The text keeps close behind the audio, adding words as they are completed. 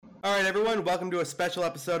All right, everyone, welcome to a special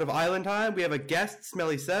episode of Island Time. We have a guest,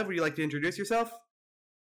 Smelly Sev. Would you like to introduce yourself?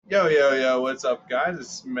 Yo, what's up, guys?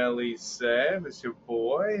 It's Smelly Sev. It's your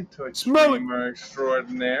boy, Twitch streamer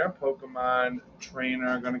extraordinaire, Pokemon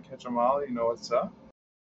trainer, gonna catch them all. You know what's up?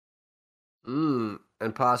 And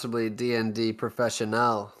possibly D&D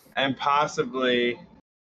professional. And possibly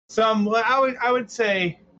some, I would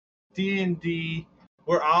say D&D,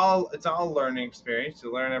 it's all a learning experience.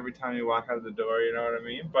 You learn every time you walk out of the door, you know what I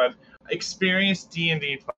mean? But experienced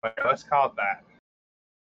D&D player, let's call it that.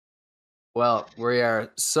 Well, we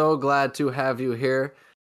are so glad to have you here,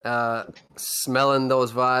 smelling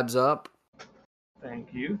those vibes up.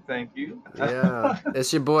 Thank you. Yeah,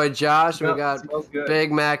 it's your boy Josh. We got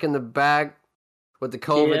Big Mac in the bag with the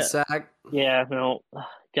COVID sack. Yeah,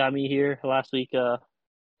 got me here last week.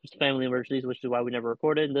 Just family emergencies, which is why we never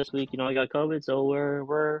recorded. This week, I got COVID, so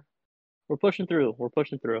we're pushing through. We're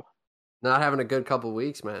pushing through. Not having a good couple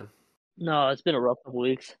weeks, man. No, it's been a rough couple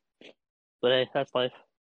weeks, but hey, that's life.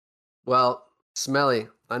 Well, Smelly,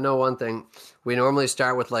 I know one thing. We normally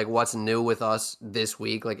start with like what's new with us this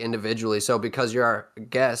week, like individually. So because you're our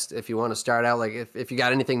guest, if you want to start out, like if you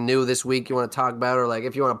got anything new this week you want to talk about, or like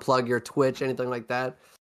if you want to plug your Twitch, anything like that.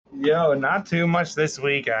 Yo, not too much this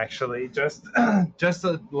week actually. Just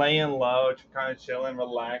laying low, kind of chilling,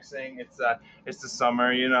 relaxing. It's the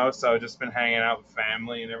summer, so just been hanging out with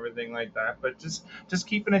family and everything like that. But just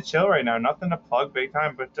keeping it chill right now. Nothing to plug big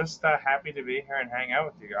time, but just happy to be here and hang out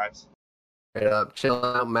with you guys. Straight up, chilling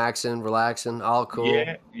out, maxing, relaxing, all cool.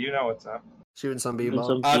 Yeah, you know what's up. Shooting some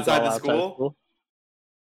b-ball. Outside the school?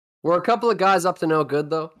 We're a couple of guys up to no good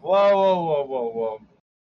though. Whoa.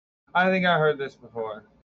 I think I heard this before.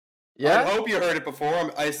 Yeah? I hope you heard it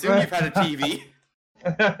before. I assume you've had a TV.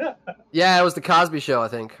 Yeah, it was the Cosby Show, I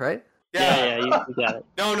think, right? Yeah, you got it.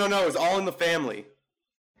 No, it was All in the Family.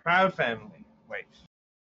 Proud Family.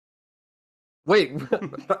 Wait.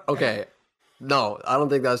 Okay. No, I don't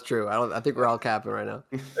think that's true. I think we're all capping right now.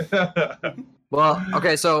 Well,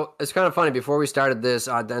 okay, so it's kind of funny. Before we started this,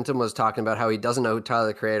 Denton was talking about how he doesn't know who Tyler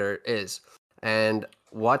the Creator is. And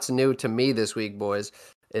what's new to me this week, boys,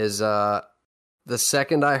 is the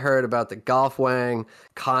second I heard about the Golf Wang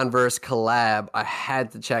Converse collab, I had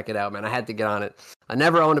to check it out, man. I had to get on it. I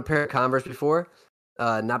never owned a pair of Converse before.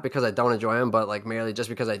 Not because I don't enjoy them, but like merely just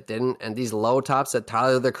because I didn't. And these low tops that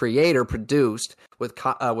Tyler the Creator produced with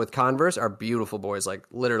Converse are beautiful, boys. Like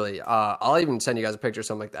literally, I'll even send you guys a picture or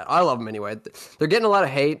something like that. I love them anyway. They're getting a lot of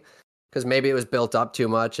hate because maybe it was built up too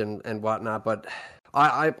much and whatnot. But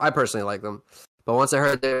I personally like them. But once I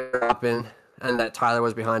heard they were dropping and that Tyler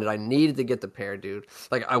was behind it, I needed to get the pair, dude.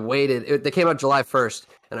 Like I waited. They came out July 1st,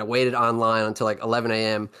 and I waited online until like 11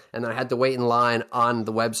 a.m. and then I had to wait in line on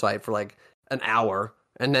the website for like an hour,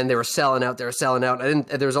 and then they were selling out. There was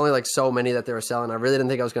only like so many that they were selling. I really didn't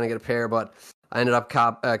think I was going to get a pair, but I ended up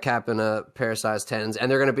capping a pair of size 10s,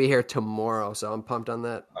 and they're going to be here tomorrow, so I'm pumped on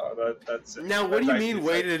that. Oh, that's now, what do you mean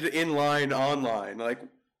waited in line online? Like,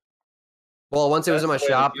 well, once it was in my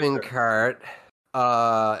shopping cart,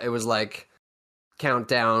 it was like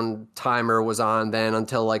countdown timer was on then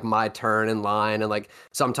until like my turn in line, and like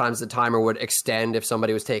sometimes the timer would extend if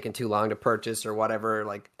somebody was taking too long to purchase or whatever.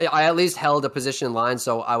 Like I at least held a position in line,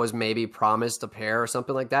 so I was maybe promised a pair or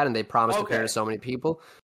something like that, and they promised a pair to so many people,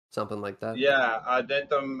 something like that. Yeah,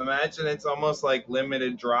 imagine it's almost like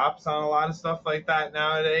limited drops on a lot of stuff like that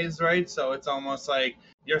nowadays, right? So it's almost like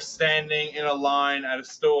you're standing in a line at a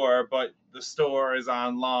store, but the store is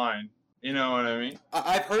online. You know what I mean?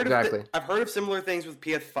 I've heard of similar things with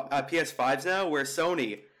PS5s now, where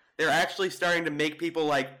Sony, they're actually starting to make people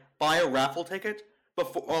like buy a raffle ticket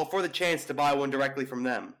for the chance to buy one directly from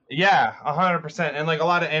them. Yeah, 100%, and like a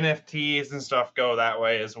lot of NFTs and stuff go that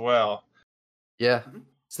way as well. Yeah,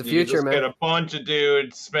 it's the future, just man. Get a bunch of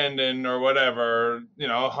dudes spending or whatever,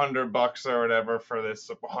 $100 or whatever for this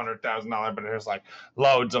 $100,000, but there's like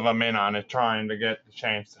loads of them in on it trying to get the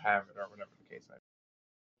chance to have it or whatever the case may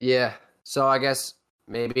be. Yeah. So I guess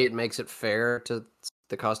maybe it makes it fair to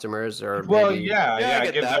the customers, or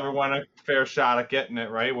it gives everyone a fair shot at getting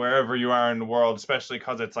it, right? Wherever you are in the world, especially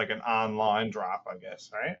because it's like an online drop, I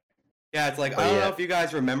guess, right? Yeah, it's like, I don't know if you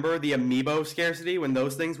guys remember the Amiibo scarcity when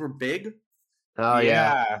those things were big. Oh,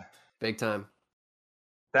 yeah. Big time.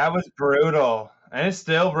 That was brutal. And it's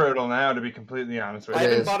still brutal now, to be completely honest with you. I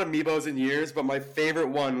haven't bought Amiibos in years, but my favorite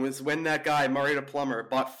one was when that guy, Mario the Plumber,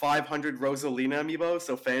 bought 500 Rosalina Amiibos,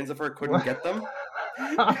 so fans of her couldn't get them.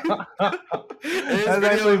 That's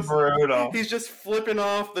actually brutal. He's just flipping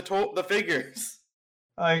off the figures.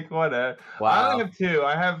 Like, whatever. Wow. I only have two.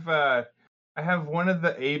 I have one of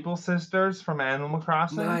the Able sisters from Animal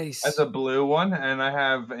Crossing. Nice. As a blue one, and I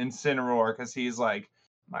have Incineroar, because he's like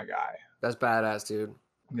my guy. That's badass, dude.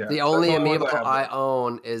 Yeah, The only that's one amiibo I have. I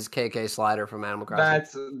own is KK Slider from Animal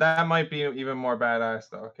Crossing. That might be even more badass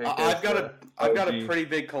though. I've got a pretty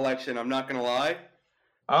big collection. I'm not gonna lie.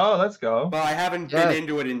 Oh, let's go. But I haven't been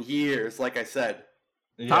into it in years, like I said.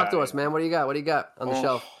 Talk to us, man. What do you got? What do you got on the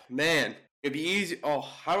shelf? Man, it'd be easy. Oh,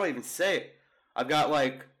 how do I even say it? I've got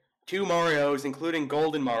like 2 Marios, including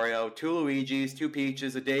Golden Mario, 2 Luigis, 2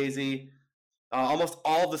 Peaches, a Daisy, almost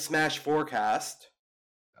all the Smash 4 cast.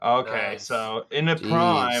 Okay, Nice. so in the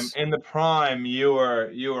prime, you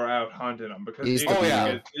were out hunting them because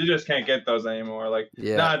you just can't get those anymore. Like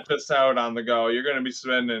not just out on the go. You're gonna be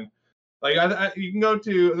spending. Like you can go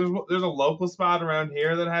to there's a local spot around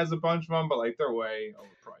here that has a bunch of them, but like they're way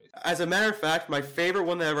overpriced. As a matter of fact, my favorite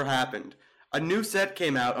one that ever happened. A new set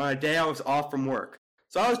came out on a day I was off from work.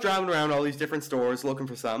 So I was driving around all these different stores looking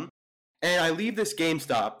for some. And I leave this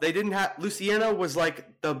GameStop. They didn't have... Luciana was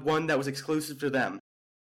like the one that was exclusive to them.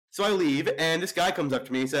 So I leave, and this guy comes up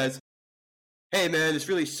to me and says, "Hey man, this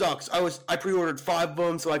really sucks. I pre-ordered 5 of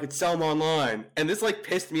them so I could sell them online." And this like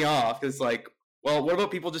pissed me off. It's like, well, what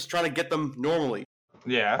about people just trying to get them normally?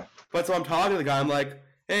 Yeah. But so I'm talking to the guy, I'm like,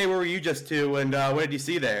 "Hey, where were you just to, and what did you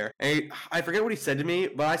see there?" And I forget what he said to me,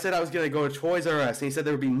 but I said I was going to go to Toys R Us, and he said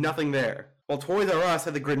there would be nothing there. Well, Toys R Us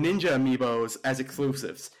had the Greninja amiibos as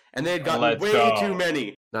exclusives, and they had gotten way too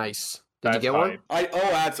many. Nice. Did you get one?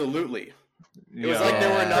 Absolutely. It was like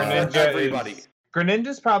there were enough for everybody.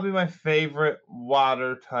 Greninja's probably my favorite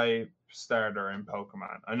water type starter in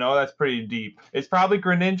Pokemon. I know that's pretty deep. It's probably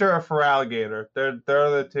Greninja or Feraligatr. They're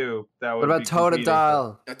the two that would. What about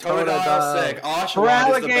Totodile? Totodile's sick.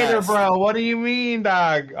 Feraligatr, bro. What do you mean,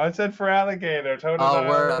 dog? I said Feraligatr. Totodile.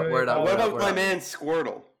 Oh, word up. What about my man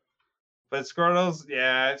Squirtle? But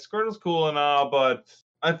Squirtle's cool and all, but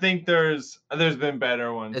I think there's been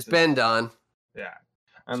better ones. It's been done. Yeah.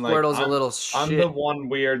 And Squirtle's a little shit. I'm the one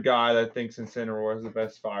weird guy that thinks Incineroar is the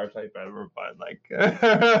best fire type ever, but like...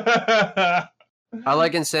 I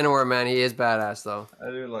like Incineroar, man. He is badass, though.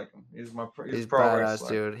 I do like him. He's pro badass,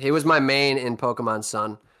 dude. He was my main in Pokemon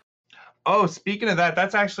Sun. Oh, speaking of that,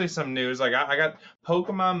 that's actually some news. Like I got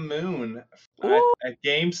Pokemon Moon at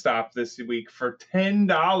GameStop this week for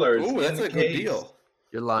 $10. Ooh, that's a good deal.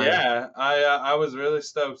 You're lying. Yeah, I was really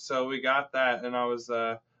stoked. So we got that, and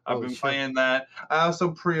I've been playing that. I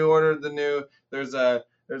also pre-ordered the new. There's a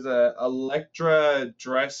Electra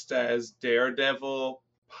dressed as Daredevil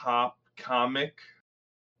pop comic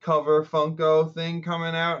cover Funko thing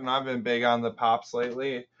coming out, and I've been big on the pops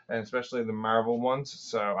lately, and especially the Marvel ones.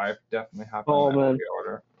 So I've definitely hopped on that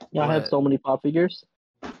pre-order. Yeah, I have so many pop figures.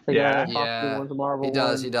 Yeah. He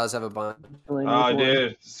does have a bunch. Oh,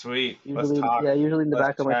 dude, sweet. Let's talk. Yeah, usually in the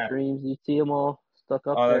back of my streams, you see them all stuck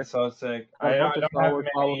up there. Oh, that's so sick. I don't have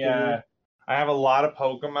many. I have a lot of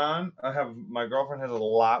Pokemon. My girlfriend has a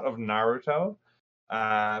lot of Naruto.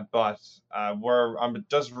 But I'm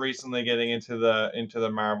just recently getting into the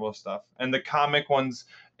Marvel stuff, and the comic ones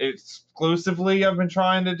exclusively I've been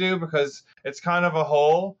trying to do because it's kind of a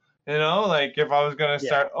hole, you know. Like if I was gonna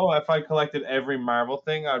start, if I collected every Marvel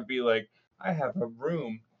thing, I'd be like, I have a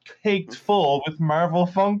room caked full with Marvel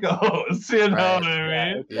Funkos. You know what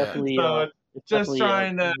I mean? Yeah, definitely. So just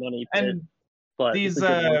trying to, and but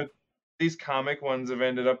these comic ones have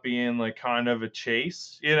ended up being like kind of a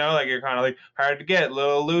chase, you know, like you're kind of like hard to get, a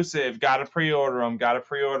little elusive, gotta pre-order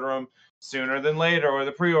them sooner than later or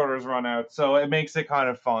the pre-orders run out. So it makes it kind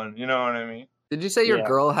of fun, you know what I mean? Did you say your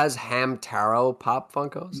girl has Hamtaro pop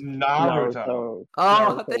Funkos? Naruto.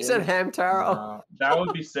 Oh, they said Hamtaro. That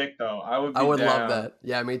would be sick though. I would love that.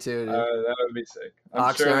 Yeah, me too, dude. That would be sick.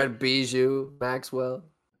 Oxnard, Bijou, Maxwell.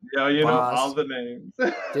 Yeah, you know all the names.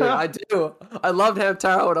 Dude, I do. I loved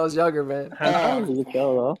Hamtaro when I was younger, man. I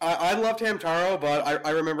loved Hamtaro, but I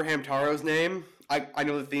remember Hamtaro's name. I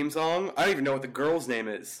know the theme song. I don't even know what the girl's name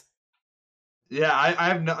is. Yeah,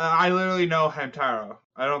 I literally know Hamtaro.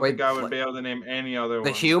 I don't think I would be able to name any other one.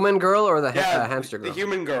 The human girl or the hamster girl? The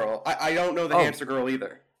human girl. I don't know the hamster girl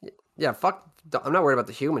either. Yeah, fuck. I'm not worried about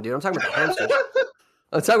the human, dude. I'm talking about the hamsters.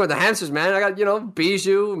 I'm talking about the hamsters, man. I got,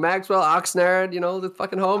 Bijou, Maxwell, Oxnard, the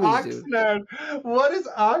fucking homies, dude. Oxnard. What is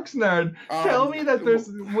Oxnard? Tell me that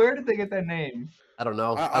where did they get that name? I don't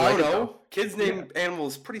know. I don't know. Kids name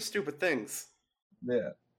animals pretty stupid things. Yeah.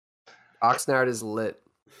 Oxnard is lit.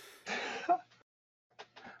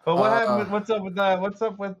 But what happened? What's up with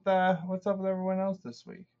everyone else this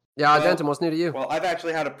week? Yeah, Denton, what's new to you? Well, I've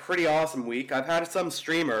actually had a pretty awesome week. I've had some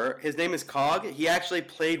streamer. His name is Cog. He actually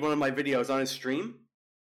played one of my videos on his stream.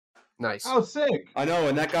 Nice. Oh, sick. I know,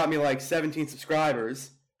 and that got me like 17 subscribers.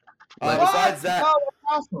 Besides that, that's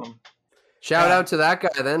awesome. Shout out to that guy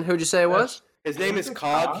then. Who'd you say it was? His name is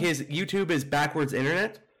Cog. His YouTube is Backwards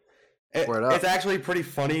Internet. It's actually pretty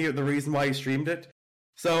funny, the reason why he streamed it.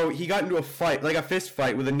 So he got into a fight, like a fist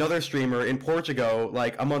fight, with another streamer in Portugal,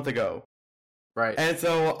 like a month ago. Right. And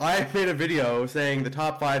so I made a video saying the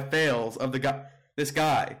top 5 fails of this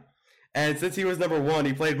guy. And since he was number 1,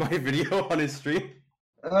 he played my video on his stream.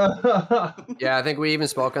 Yeah, I think we even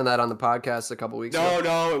spoke on that on the podcast a couple weeks ago.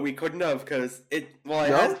 No, we couldn't have, because it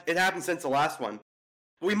happened since the last one.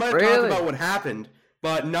 We might have talked about what happened,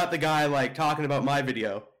 but not the guy like talking about my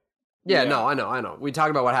video. Yeah, no, I know. We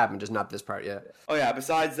talked about what happened, just not this part yet. Oh yeah,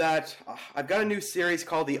 besides that, I've got a new series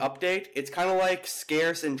called The Update. It's kind of like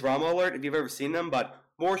Scarce and Drama Alert, if you've ever seen them, but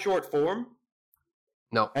more short form.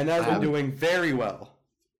 No. And that's been doing very well.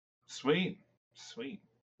 Sweet.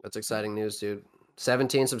 That's exciting news, dude.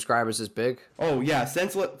 17 subscribers is big. Oh yeah,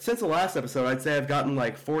 since the last episode, I'd say I've gotten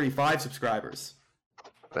like 45 subscribers.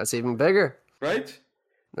 That's even bigger. Right?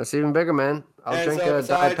 That's even bigger, man. I'll drink a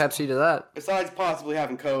Diet Pepsi to that. Besides possibly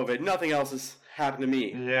having COVID, nothing else has happened to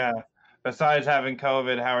me. Yeah. Besides having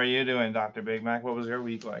COVID, how are you doing, Dr. Big Mac? What was your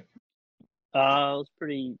week like? It was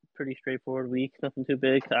pretty straightforward week. Nothing too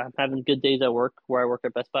big. I'm having good days at work, where I work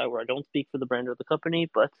at Best Buy, where I don't speak for the brand or the company,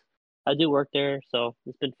 but I do work there, so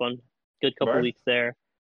it's been fun. Good couple weeks there.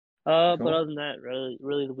 Cool. But other than that,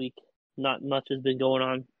 really the week, not much has been going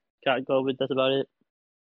on. Got COVID. That's about it.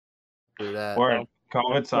 Do that. Word.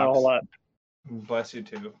 COVID sucks. Not a whole lot. Bless you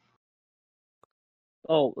too.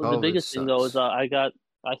 Oh, the COVID biggest thing though is sucks.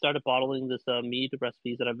 I started bottling this mead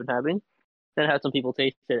recipes that I've been having, and had some people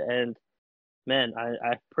taste it, and man,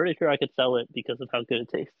 I'm pretty sure I could sell it because of how good it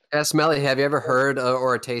tastes. Yeah, Smelly, have you ever heard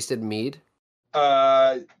or tasted mead?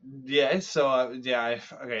 Yes. So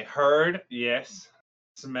heard, yes.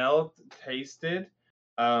 Smelled, tasted.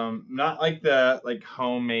 Not like the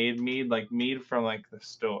homemade mead, like mead from like the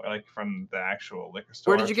store, like from the actual liquor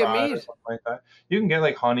store. Where did you get mead? Or something like that. You can get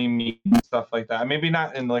like honey mead and stuff like that. Maybe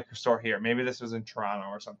not in the liquor store here. Maybe this was in Toronto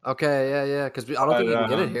or something. Okay, yeah, because I don't think you can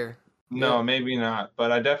get it here. No, Yeah. maybe not.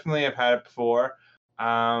 But I definitely have had it before.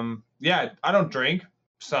 Yeah, I don't drink,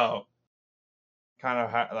 so kind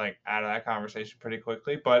of out of that conversation pretty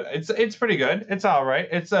quickly. But it's pretty good. It's all right.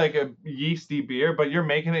 It's like a yeasty beer, but you're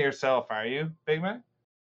making it yourself, are you, Big Mac?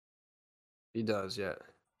 He does, yeah.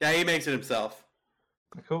 Yeah, he makes it himself.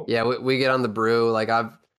 Cool. Yeah, we get on the brew. Like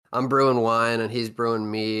I'm brewing wine and he's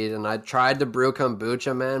brewing mead, and I tried to brew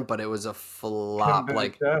kombucha, man, but it was a flop.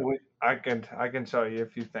 Kombucha, Like I can show you a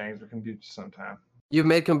few things with kombucha sometime. You've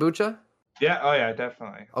made kombucha? Yeah. Oh yeah,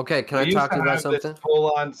 definitely. Okay, can I talk to you about something?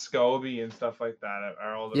 Full on SCOBY and stuff like that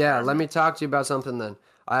are all the Let me talk to you about something then.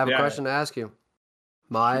 I have a question to ask you.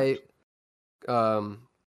 My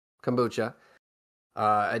kombucha,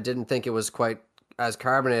 I didn't think it was quite as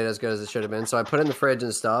carbonated as good as it should have been, so I put it in the fridge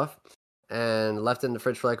and stuff, and left it in the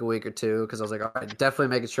fridge for like a week or two because I was like, all right, definitely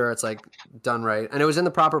making sure it's like done right, and it was in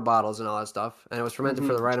the proper bottles and all that stuff, and it was fermented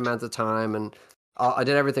for the right amount of time, and I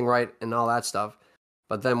did everything right and all that stuff.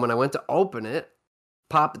 But then when I went to open it,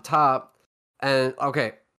 pop the top, and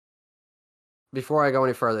okay, before I go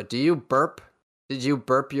any further, do you burp? Did you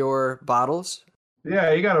burp your bottles?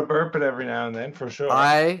 Yeah, you gotta burp it every now and then for sure.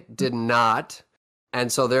 I did not.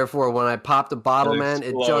 And so therefore when I popped the bottle, man,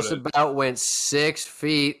 it just about went 6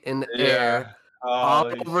 feet in the air. All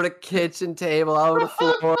over the kitchen table, all over the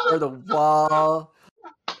floor, the wall.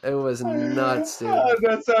 It was nuts, dude. Oh,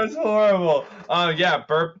 that sounds horrible. Yeah,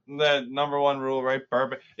 burp, the number one rule, right?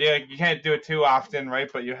 Burp. Yeah, you can't do it too often, right?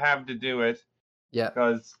 But you have to do it. Yeah.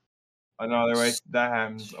 Because another way that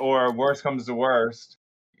happens. Or worst comes to worst.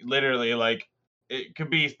 Literally, like, it could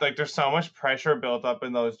be, like, there's so much pressure built up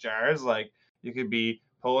in those jars. Like, you could be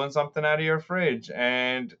pulling something out of your fridge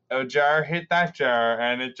and a jar hit that jar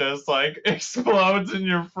and it just, like, explodes in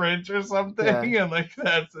your fridge or something. Yeah. And, like,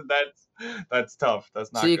 that's tough.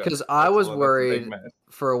 That's not See, good. because I was worried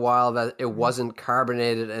for a while that it wasn't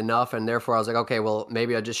carbonated enough, and therefore I was like, okay, well,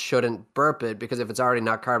 maybe I just shouldn't burp it, because if it's already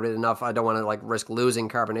not carbonated enough, I don't want to like risk losing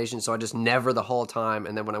carbonation, so I just never the whole time,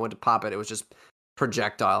 and then when I went to pop it, it was just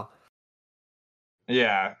projectile.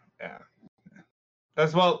 Yeah.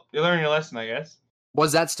 That's, well, you learn your lesson, I guess.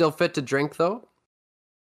 Was that still fit to drink, though?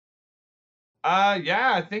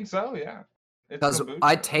 Yeah, I think so, yeah. Because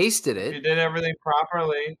I tasted it. You did everything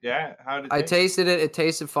properly. Yeah. How did I tasted it. It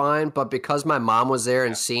tasted fine. But because my mom was there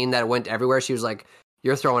and seen that it went everywhere, she was like,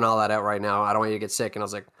 "You're throwing all that out right now. I don't want you to get sick." And I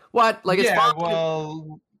was like, "What? Like, it's fine."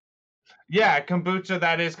 Well, yeah, kombucha,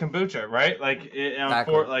 that is kombucha, right? Like,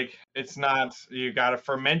 like, it's not, you got to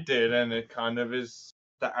ferment it, and it kind of is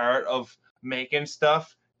the art of making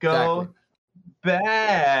stuff go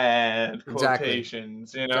bad Exactly.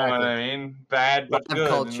 quotations. You know what I mean? Bad but Live good in a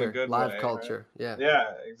culture. good Live way. Right? culture. Yeah.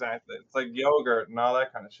 Yeah, exactly. It's like yogurt and all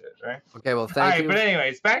that kind of shit, right? Okay, well, All thank right, you. but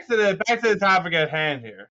anyways, back to the topic at hand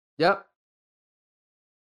here. Yep.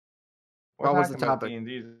 We're What was the talking about topic?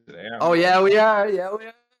 D&D today. Aren't Oh, we? yeah, we are. Yeah, we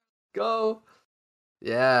are. Go.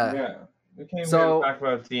 Yeah. Yeah, we came here to So, talk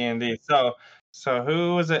about D&D. So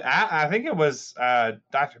who was it? I think it was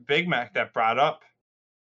Dr. Big Mac that brought up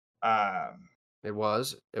it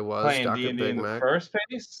was playing Dr. D&D Big in the Mac. first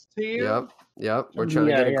place to you. Yep. We're trying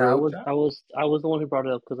to Yeah, get a yeah. I group. was, I was, I was the one who brought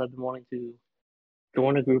it up because I've been wanting to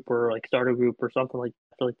join a group or like start a group or something like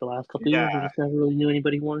that for like the last couple of years. I Yeah, just never really knew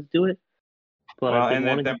anybody who wanted to do it, but well, I've been and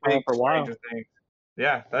wanting to that try it big for a while. Stranger Things.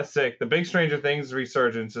 Yeah, that's sick. The big Stranger Things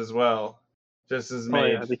resurgence as well. Just has Oh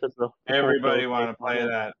made yeah, because the full show everybody is want based to on play it.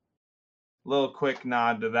 that. Little quick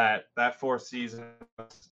nod to that. That fourth season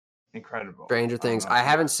was incredible. Stranger I don't Things. know I if you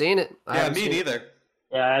haven't guys- seen it. I Yeah, haven't me seen it. neither.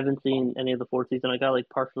 Yeah, I haven't seen any of the fourth season. I got like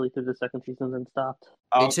partially through the second season and stopped.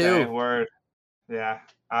 Me Okay, too. word. Yeah.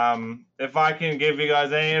 If I can give you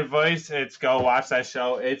guys any advice, it's go watch that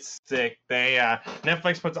show. It's sick. They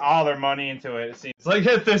Netflix puts all their money into it. It seems like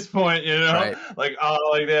at this point, you know, Right. like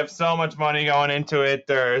they have so much money going into it.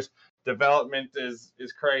 There's development is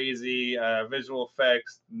crazy. Visual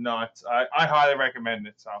effects nuts. I highly recommend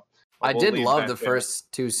it. So I we'll did leave love that the there.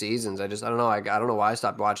 first 2 seasons. I don't know. I don't know why I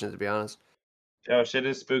stopped watching it, to be honest. Oh, shit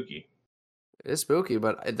is spooky. It's spooky,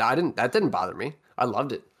 but that didn't bother me. I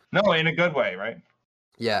loved it. No, in a good way, right?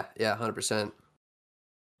 Yeah, 100%.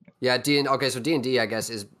 Yeah, so D&D, I guess,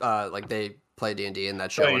 is like they play D&D in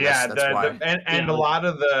that show, So and yeah, that's why. and Yeah, a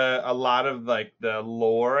lot of like the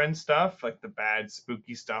lore and stuff, like the bad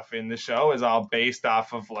spooky stuff in the show, is all based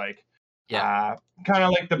off of like, Yeah. kind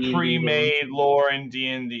of like the D&D pre-made lore in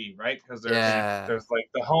D&D, right? Because Yeah. there's like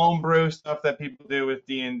the homebrew stuff that people do with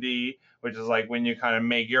D&D, which is like when you kind of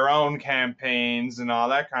make your own campaigns and all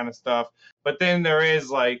that kind of stuff. But then there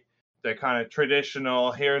is like the kind of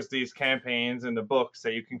traditional, here's these campaigns in the books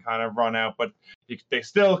that you can kind of run out, but they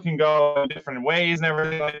still can go in different ways and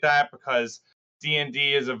everything like that, because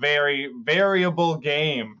D&D is a very variable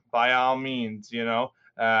game by all means, you know.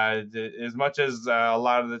 As much as a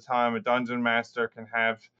lot of the time a dungeon master can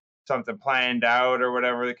have something planned out or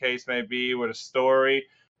whatever the case may be with a story,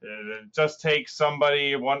 it just takes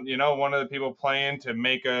somebody, one of the people playing, to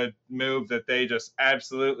make a move that they just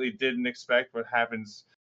absolutely didn't expect, what happens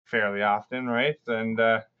fairly often, right? And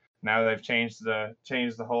now they've changed the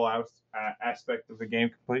whole aspect of the game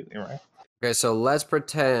completely, right? Okay, so let's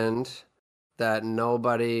pretend that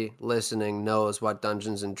nobody listening knows what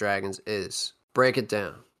Dungeons and Dragons is. Break it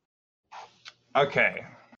down. Okay,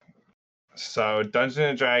 so Dungeons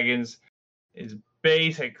and Dragons is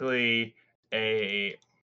basically a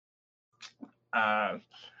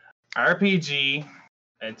RPG.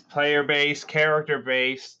 It's player based, character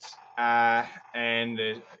based, and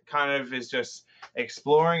it kind of is just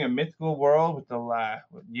exploring a mythical world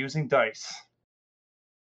with using dice.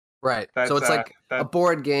 Right. That's So it's like a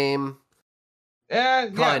board game.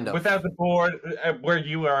 Kind of. Without the board, where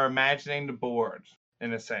you are imagining the board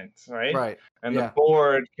in a sense, right? Right. And Yeah. the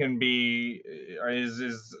board can be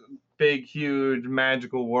is big, huge,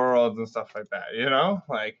 magical worlds and stuff like that. You know,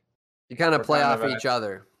 like You kind of we're play kind off of each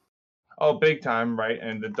other. oh, big time, right?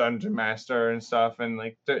 And the dungeon master and stuff, and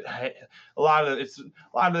like a lot of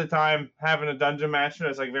the time having a dungeon master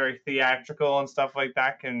that's like very theatrical and stuff like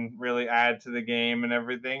that can really add to the game and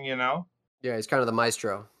everything, you know? Yeah, he's kind of the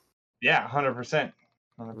maestro. Yeah, 100%.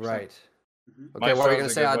 Right. Mhm. Okay, what were you going Maestro's to a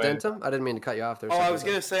say, good way. Addentum? I didn't mean to cut you off there. Oh, I was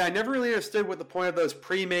gonna say I never really understood what the point of those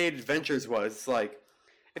pre-made adventures was. It's like,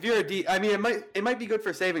 if you're I mean, it might be good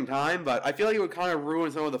for saving time, but I feel like it would kind of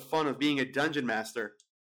ruin some of the fun of being a dungeon master.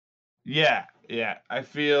 Yeah. I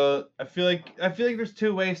feel like there's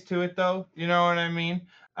two ways to it though. You know what I mean?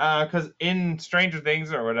 Because in Stranger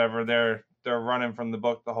Things or whatever, they're running from the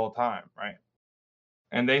book the whole time, right?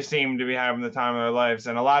 And they seem to be having the time of their lives.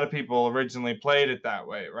 And a lot of people originally played it that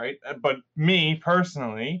way, right? But me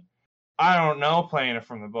personally, I don't know playing it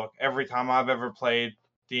from the book. Every time I've ever played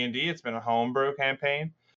D&D, it's been a homebrew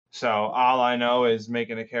campaign. So all I know is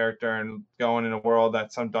making a character and going in a world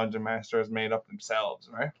that some dungeon master has made up themselves,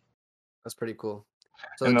 right? That's pretty cool.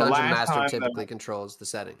 So And the the dungeon last master time typically controls the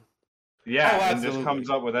setting. Yeah, Oh, and just absolutely. comes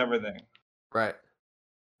up with everything. Right.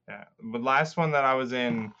 Yeah. The last one that I was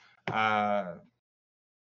in,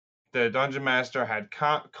 the dungeon master had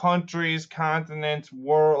countries, continents,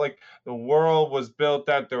 world. Like the world was built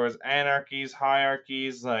up. There was anarchies,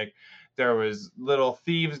 hierarchies. Like there was little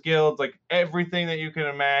thieves guilds. Like everything that you can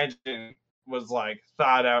imagine was like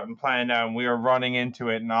thought out and planned out. And we were running into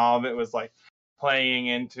it, and all of it was like playing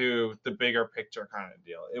into the bigger picture kind of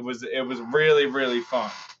deal. It was really, really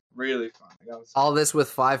fun. Really fun. All this with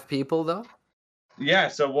 5 people though? Yeah,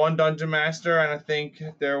 so 1 dungeon master, and I think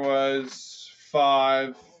there was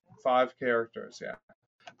five characters, yeah.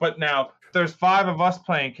 But now there's 5 of us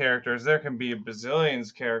playing characters. There can be a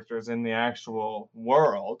bazillions characters in the actual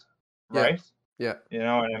world, right? Yeah. You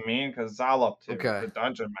know what I mean? Because it's all up to the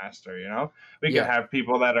dungeon master, you know? We could have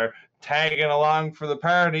people that are tagging along for the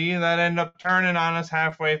party that end up turning on us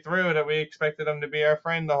halfway through that we expected them to be our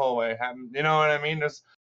friend the whole way. You know what I mean? There's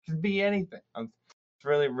could be anything. It's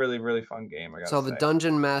really, really, really fun game, I gotta say. The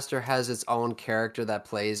dungeon master has its own character that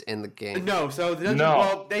plays in the game? No, so the dungeon,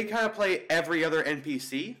 well, they kind of play every other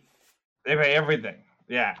NPC. They play everything,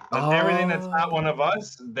 yeah. Everything that's not one of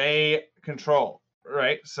us, they control,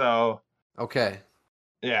 right? So... Okay.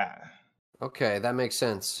 Yeah. Okay, that makes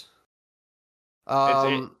sense.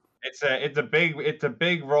 It's a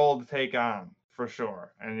big role to take on for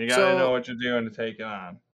sure, and you gotta know what you're doing to take it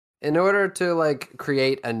on. In order to like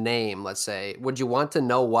create a name, let's say, would you want to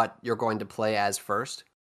know what you're going to play as first?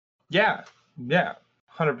 Yeah,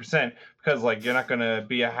 100%. Because like you're not gonna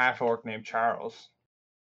be a half orc named Charles.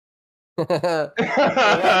 You know what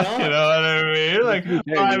I mean? Like,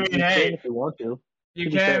 I mean, hey, if you want to. You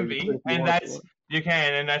can be, and that's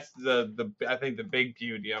the I think the big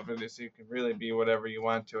beauty of it is you can really be whatever you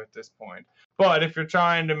want to at this point. But if you're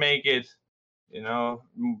trying to make it, you know,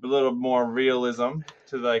 a little more realism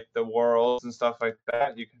to like the worlds and stuff like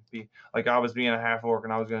that, you can be like I was being a half orc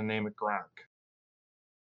and I was gonna name it Gronk.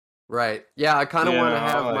 Right. Yeah, I kind of want to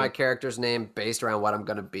have my character's name based around what I'm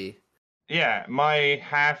gonna be. Yeah,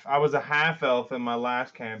 I was a half elf in my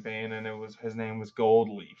last campaign, and his name was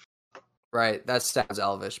Goldleaf. Right, that sounds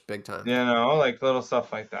elvish, big time. You know, like little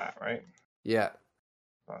stuff like that, right? Yeah.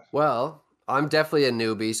 Well, I'm definitely a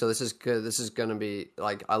newbie, so this is good. This is gonna be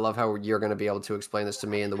like I love how you're gonna be able to explain this to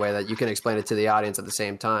me in the way that you can explain it to the audience at the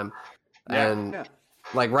same time. And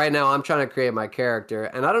like right now, I'm trying to create my character,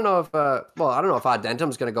 and I don't know if I don't know if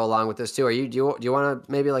Addentum's gonna go along with this too. Do you want to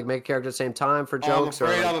maybe like make a character at the same time for jokes? I'm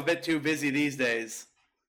afraid or I'm a bit too busy these days.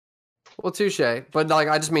 Well, touche. But like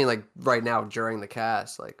I just mean like right now during the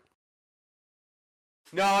cast, like.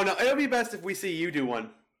 No, it'll be best if we see you do one.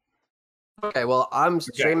 Okay, well, I'm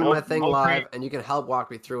streaming my thing live, and you can help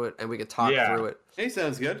walk me through it, and we can talk through it. Hey,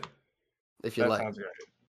 sounds good. If you like. Sounds great.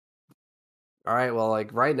 All right, well,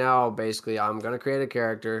 like right now, basically, I'm gonna create a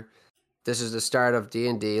character. This is the start of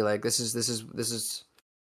D&D. Like this is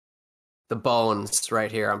the bones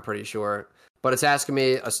right here. I'm pretty sure, but it's asking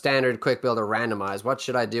me a standard, quick build, or randomized. What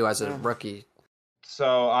should I do as a rookie?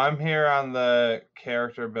 So I'm here on the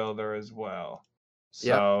character builder as well.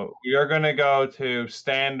 So you're going to go to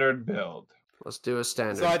standard build. Let's do a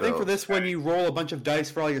standard build. So I think build. for this one, you roll a bunch of dice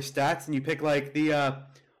for all your stats, and you pick like the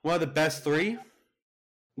one of the best 3.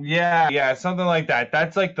 Yeah, something like that.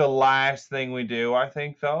 That's like the last thing we do, I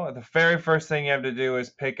think, though. The very first thing you have to do is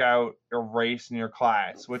pick out your race and your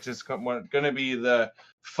class, which is going to be the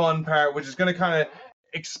fun part, which is going to kind of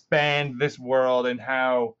expand this world and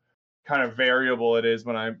how kind of variable it is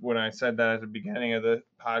when I said that at the beginning of the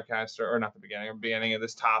podcast or not the beginning of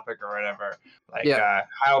this topic or whatever, like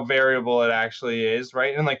how variable it actually is,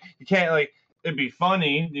 right? And like you can't like it'd be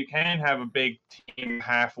funny, you can have a big team of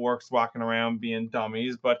half orcs walking around being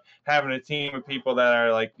dummies, but having a team of people that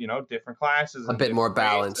are like, you know, different classes, a bit more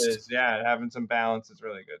balanced, races, having some balance is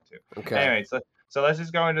really good too. Okay, anyway, so let's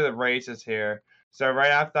just go into the races here. So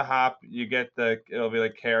right off the hop, you get it'll be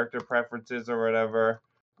like character preferences or whatever.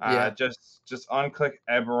 Just unclick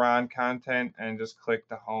Eberron content and just click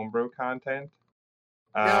the homebrew content.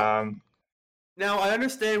 Now I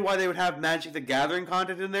understand why they would have Magic the Gathering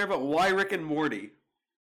content in there, but why Rick and Morty?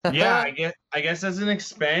 Yeah, I guess as an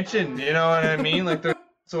expansion, you know what I mean? Like there's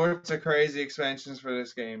sorts of crazy expansions for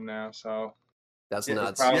this game now, so that's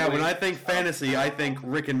nuts. Yeah, when I think fantasy, I think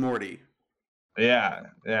Rick and Morty. Yeah,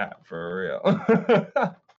 for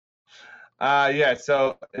real.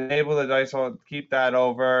 So enable the dice roll, keep that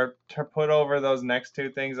over, put over those next 2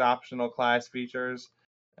 things, optional class features,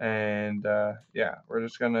 and we're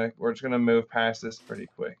just gonna move past this pretty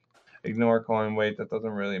quick. Ignore coin weight, that doesn't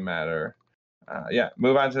really matter.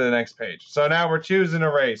 Move on to the next page. So now we're choosing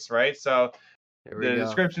a race, right? So the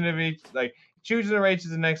description of each, like choosing a race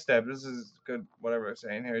is the next step. This is good, whatever we're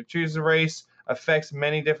saying here. Choose a race affects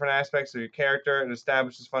many different aspects of your character and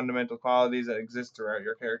establishes fundamental qualities that exist throughout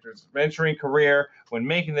your character's adventuring career. When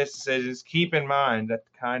making these decisions, keep in mind that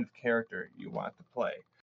the kind of character you want to play.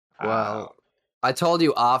 Well, I told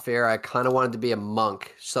you off air I kind of wanted to be a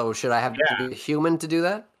monk. So should I have to be a human to do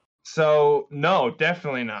that? So no,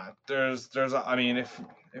 definitely not. There's I mean, if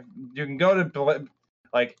you can go to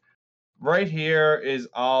like right here is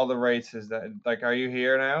all the races that, like, are you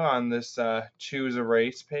here now on this choose a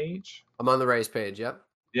race page? I'm on the race page. Yep.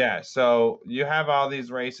 Yeah, so you have all these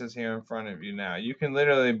races here in front of you now. You can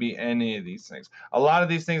literally be any of these things. A lot of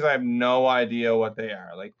these things I have no idea what they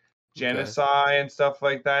are. Like genocide and stuff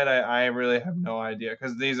like that, I really have no idea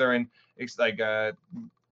because these are in like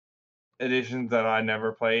editions that I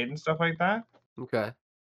never played and stuff like that. Okay.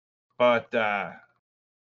 But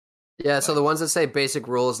yeah, so the ones that say basic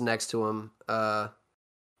rules next to them,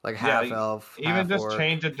 like half elf, even half just orc.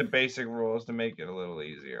 change it to basic rules to make it a little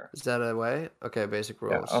easier. Is that a way? Okay, basic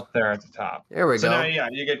rules. Yeah, up there at the top. There we go. So now, yeah,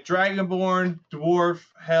 you get dragonborn, dwarf,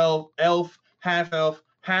 elf,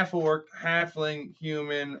 half orc, halfling,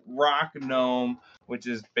 human, rock gnome, which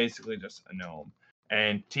is basically just a gnome,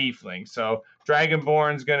 and tiefling. So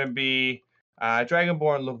dragonborn's gonna be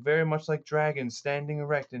dragonborn look very much like dragons, standing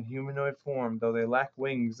erect in humanoid form, though they lack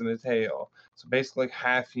wings and a tail. So basically, like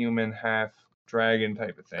half human, half dragon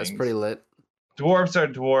type of thing. That's pretty lit. Dwarfs are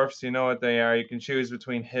dwarfs. You know what they are. You can choose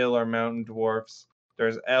between hill or mountain dwarfs.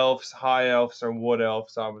 There's elves, high elves, or wood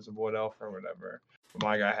elves. I was a wood elf or whatever. But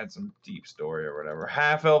my guy had some deep story or whatever.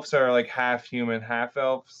 Half elves are like half human, half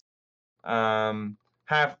elves.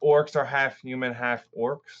 Half orcs are half human, half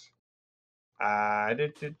orcs.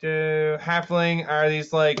 Halfling are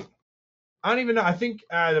these like, I don't even know. I think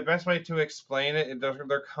the best way to explain it,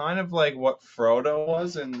 they're kind of like what Frodo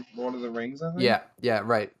was in Lord of the Rings, I think. Yeah,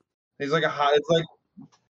 right. He's like it's like.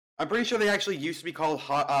 I'm pretty sure they actually used to be called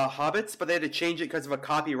hobbits, but they had to change it because of a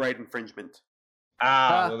copyright infringement.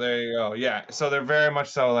 Well, there you go. Yeah, so they're very much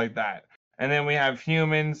so like that. And then we have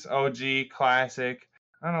humans, OG, classic.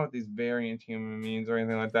 I don't know what these variant human means or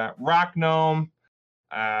anything like that. Rock gnome,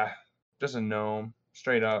 just a gnome,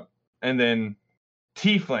 straight up. And then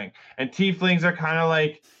tiefling, and tieflings are kind of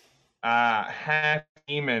like half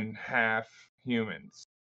demon, half humans.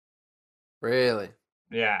 Really?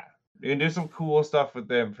 Yeah, you can do some cool stuff with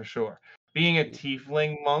them for sure. Being a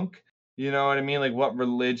tiefling monk, you know what I mean? Like, what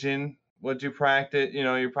religion would you practice? You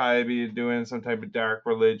know, you'd probably be doing some type of dark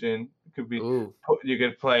religion. It could be. Ooh. You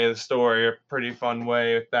could play the story a pretty fun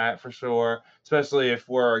way with that for sure. Especially if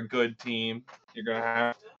we're a good team, you're gonna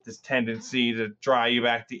have this tendency to draw you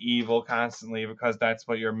back to evil constantly because that's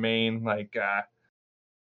what your main like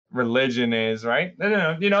religion is, right?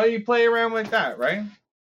 No, you know, you play around like that, right?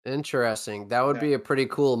 Interesting. That would be a pretty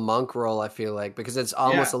cool monk role, I feel like, because it's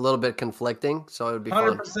almost a little bit conflicting, so it would be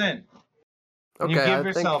 100%. Fun. Okay, you give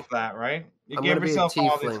yourself that, right? You give yourself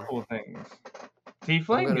all these cool things.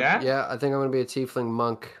 Tiefling, Yeah, I think I'm gonna be a tiefling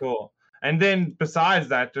monk. Cool. And then besides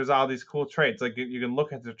that, there's all these cool traits. Like you can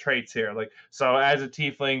look at the traits here. Like, so as a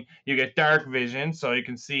tiefling, you get dark vision, so you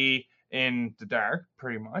can see in the dark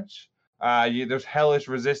pretty much. There's hellish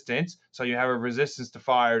resistance, so you have a resistance to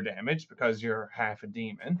fire damage because you're half a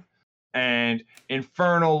demon. And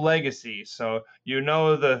infernal legacy, so you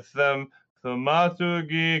know the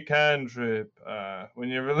Thaumaturgy cantrip. When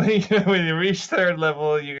you reach third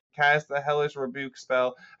level, you cast the Hellish Rebuke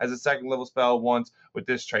spell as a second level spell once with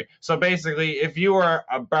this trait. So basically, if you were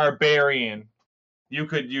a barbarian, you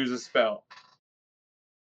could use a spell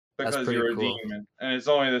because you're a demon, and it's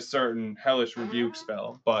only the certain Hellish Rebuke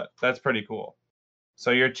spell. But that's pretty cool.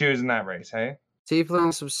 So you're choosing that race, hey?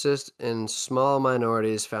 Tieflings subsist in small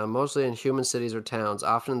minorities found mostly in human cities or towns,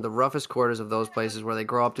 often in the roughest quarters of those places where they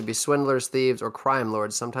grow up to be swindlers, thieves, or crime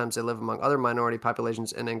lords. Sometimes they live among other minority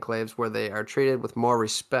populations in enclaves where they are treated with more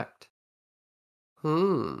respect.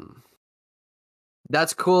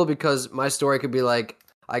 That's cool because my story could be like,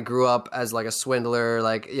 I grew up as like a swindler,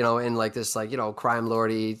 like, you know, in like this like, you know, crime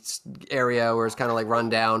lordy area where it's kind of like run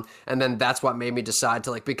down. And then that's what made me decide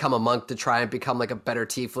to like become a monk to try and become like a better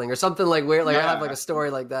tiefling or something like weird. Like I have like a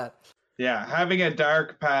story like that. Yeah, having a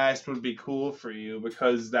dark past would be cool for you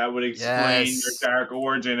because that would explain your dark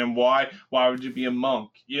origin and why would you be a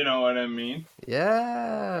monk? You know what I mean?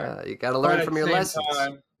 Yeah, you got to learn from your lessons.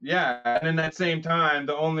 Yeah, and in that same time,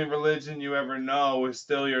 the only religion you ever know is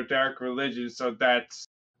still your dark religion, so that's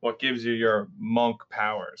what gives you your monk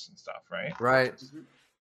powers and stuff, right? Right.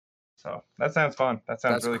 So that sounds fun. That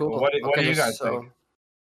sounds really cool. What do you guys think?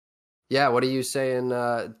 Yeah, what are you saying,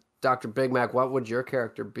 Dr. Big Mac? What would your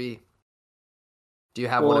character be? Do you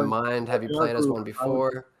have one in mind? Have you played as one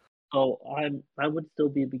before? I would still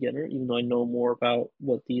be a beginner, even though I know more about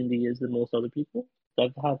what D&D is than most other people. I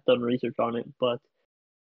have done research on it, but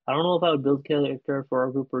I don't know if I would build a character for our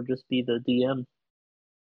group or just be the DM.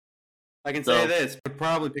 I can say this, I'd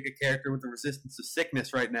probably pick a character with a resistance to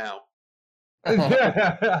sickness right now. Good one.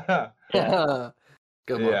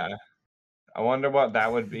 Yeah. I wonder what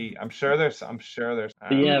that would be. I'm sure there's. But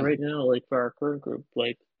yeah, right now, like for our current group,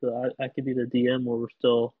 like I could be the DM where we're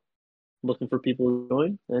still looking for people to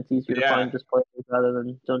join, and it's easier to Yeah. find just players rather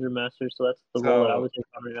than dungeon masters. So that's the role that I would take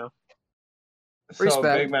on right now. So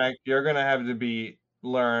Respect. Big Mac, you're gonna have to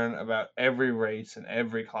learn about every race and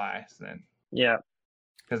every class then. Yeah.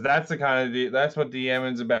 Because that's the kind of that's what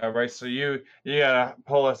DMing's about, right? So you gotta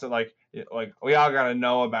pull us at like we all gotta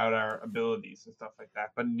know about our abilities and stuff like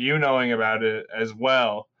that. But you knowing about it as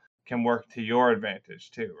well can work to your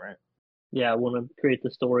advantage too, right? Yeah, I want to create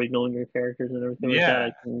the story, knowing your characters and everything like that.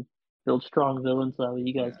 I can build strong villains so that way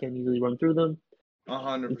you guys can easily run through them,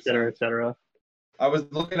 100%. etc., etc. I was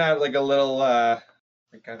looking at like a little, I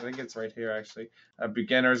think it's right here actually, a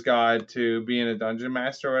beginner's guide to being a dungeon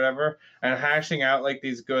master or whatever, and hashing out like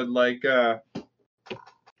these good like, I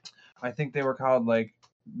think they were called like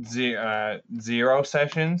zero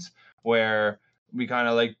sessions where we kind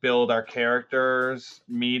of like build our characters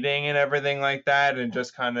meeting and everything like that, and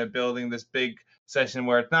just kind of building this big session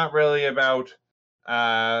where it's not really about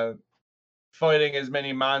fighting as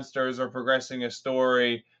many monsters or progressing a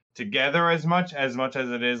story together as much as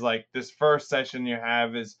it is like this first session you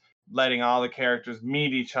have is letting all the characters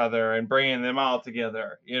meet each other and bringing them all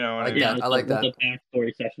together. You know what I mean? I like that. It's a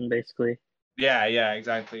backstory session, basically. Yeah,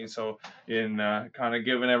 exactly. So in kind of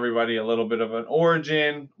giving everybody a little bit of an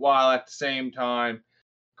origin while at the same time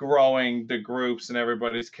growing the groups and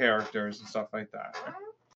everybody's characters and stuff like that.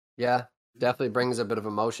 Yeah, definitely brings a bit of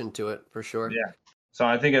emotion to it for sure. Yeah. So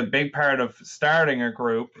I think a big part of starting a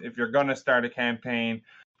group, if you're going to start a campaign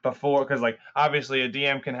before, because like obviously a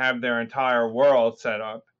DM can have their entire world set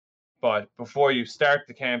up, but before you start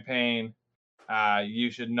the campaign,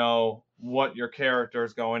 you should know what your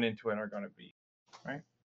characters going into it are going to be, right?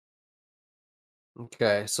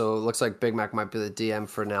 Okay, so it looks like Big Mac might be the DM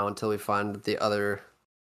for now until we find the other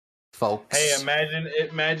folks. Hey,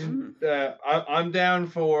 imagine I'm down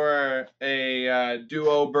for a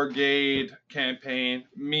duo brigade campaign.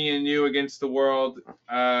 Me and you against the world.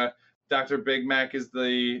 Dr. Big Mac is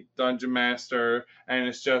the dungeon master, and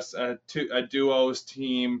it's just a duos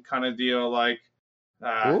team kind of deal. Like,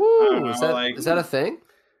 Ooh, is that a thing?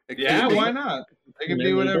 Yeah, why not? It can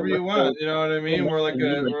be whatever you want. You know what I mean? We're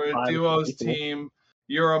a duos team.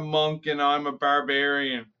 You're a monk and I'm a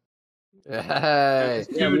barbarian. Hey.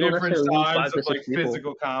 Two different sides of like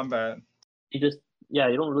physical combat. You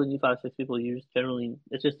don't really need 5-6 people.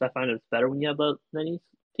 It's just I find it's better when you have about many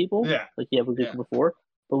people. Yeah. Like you have a group before.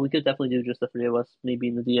 But we could definitely do just the three of us, me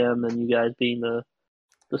being the DM and you guys being the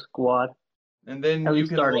squad. And then at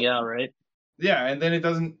least starting out, right? Yeah, and then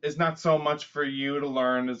it's not so much for you to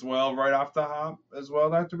learn as well right off the hop as well,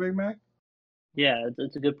 Dr. Big Mac. Yeah,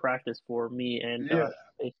 it's a good practice for me and Josh.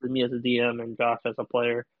 Basically me as a DM and Josh as a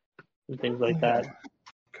player and things like that.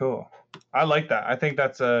 Cool. I like that. I think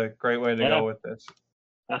that's a great way to go with this.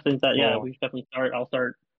 I think that we should definitely start. I'll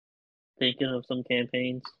start thinking of some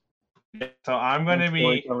campaigns. So I'm going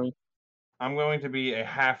to be a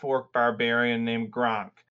half-orc barbarian named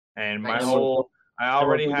Gronk, and I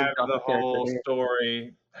already have the whole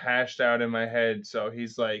story hashed out in my head. So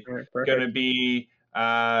he's like going to be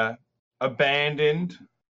abandoned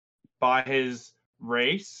by his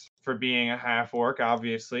race for being a half-orc,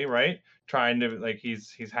 obviously, right? Trying to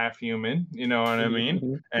he's half human, you know what I mean?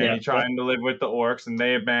 Mm-hmm. And he's trying to live with the orcs, and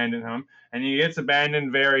they abandon him. And he gets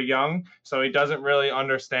abandoned very young, so he doesn't really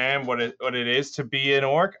understand what it is to be an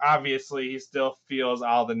orc. Obviously, he still feels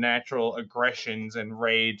all the natural aggressions and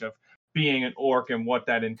rage of being an orc and what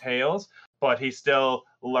that entails, but he still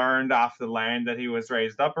learned off the land that he was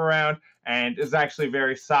raised up around, and is actually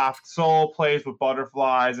very soft soul, plays with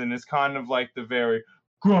butterflies, and is kind of like the very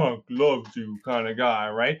Gronk loves you kind of guy,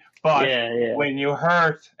 right? But when you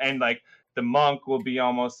hurt, and like the monk will be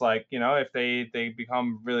almost like, you know, if they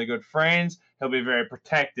become really good friends, he'll be very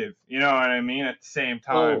protective, you know what I mean, at the same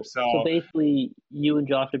time. So basically you and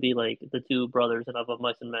Josh would be like the two brothers and of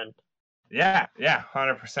Mice and Men. Yeah,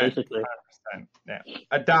 100%. Basically. 100%. Yeah.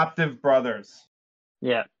 Adoptive brothers.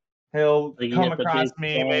 Yeah. He'll come across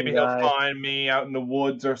me, maybe he'll find me out in the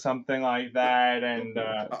woods or something like that, and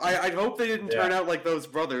I hope they didn't turn out like those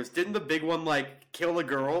brothers. Didn't the big one kill a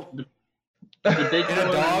girl? The big and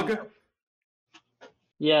a dog?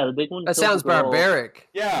 Yeah, the big one. That sounds barbaric.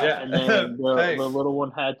 Yeah. And then the little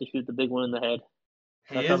one had to shoot the big one in the head.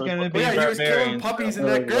 He is going to be barbarian. He was killing puppies and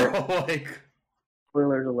that girl.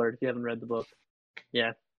 Spoiler alert if you haven't read the book.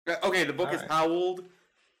 Yeah. Okay, the book is how old?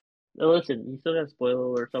 Listen, you still got spoiler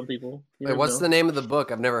alert, some people. Wait, what's the name of the book?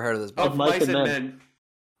 I've never heard of this book. Of Mice and Men.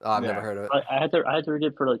 Oh, I've never heard of it. I had to read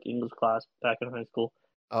it for English class back in high school.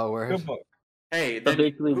 Oh, where? Good book. Hey, then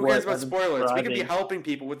who cares about spoilers? We could be helping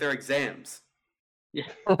people with their exams. Yeah.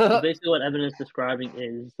 So basically what Evan is describing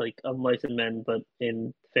is a Mice and Men, but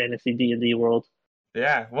in fantasy D&D world.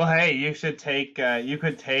 Yeah. Well, hey, you should take. You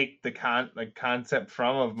could take the concept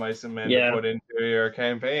from Of Mice and Men to Yeah. put into your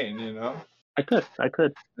campaign. You know. I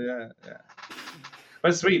could. Yeah. Yeah.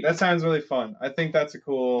 But sweet. That sounds really fun. I think that's a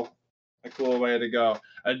cool way to go.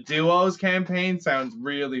 A duos campaign sounds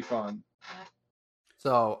really fun.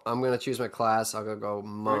 So I'm gonna choose my class. I'll go We're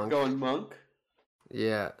monk. going monk.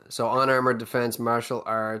 Yeah. So unarmored defense, martial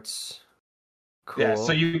arts. Cool. Yeah.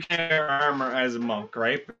 So you can't wear armor as a monk,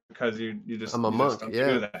 right? Because you just I'm a you monk, Just don't yeah.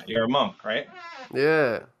 do that. You're a monk, right?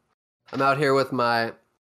 Yeah. I'm out here with my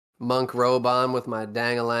monk robe on, with my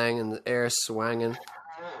dangalang and the air swanging.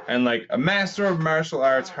 And like a master of martial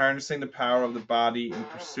arts, harnessing the power of the body in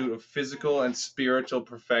pursuit of physical and spiritual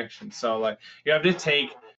perfection. So like you have to take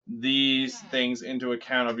these things into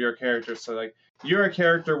account of your character. So like your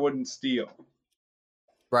character wouldn't steal.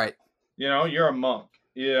 Right. You know, you're a monk.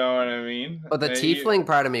 You know what I mean? But the tiefling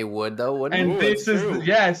part of me would, though, wouldn't And it? this that's is true.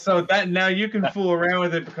 yeah. So that now you can fool around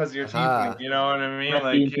with it because you're Aha. tiefling. You know what I mean? That's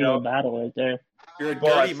Like the you internal know, battle right there. You're a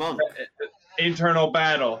but dirty monk. internal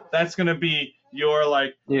battle. That's gonna be your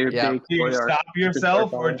like. Your Yeah. big Do you warrior. stop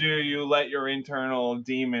yourself, or power. do you let your internal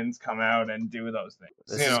demons come out and do those things?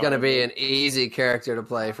 This You is know going to what I be mean? an easy character to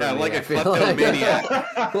play for Yeah, me. like I a feel kleptomaniac.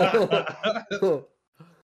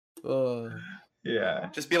 Oh. Yeah,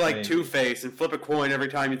 Just be like Maybe. Two-Face and flip a coin every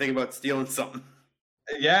time you think about stealing something.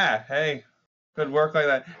 yeah. Hey, could work like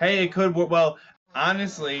that. Hey, it could. Well,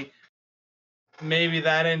 honestly, maybe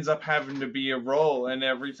that ends up having to be a roll, and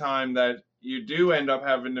every time that you do end up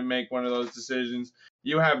having to make one of those decisions,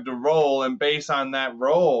 you have to roll, and based on that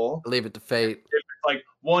roll, Leave it to fate. if it's like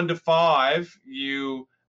 1 to 5, you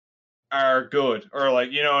are good, or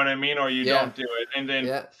like you know what I mean, or you Yeah. don't do it, and then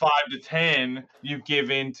Yeah. 5 to 10, you give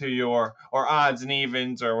in to your or odds and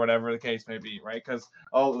evens or whatever the case may be, right? Because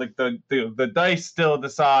like the dice still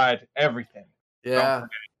decide everything. Yeah.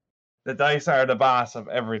 The dice are the boss of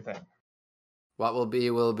everything. What will be,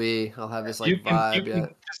 will be. I'll have this you like can vibe. Yeah.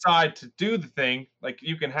 decide to do the thing, like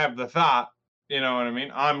you can have the thought, you know what I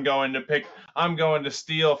mean? I'm going to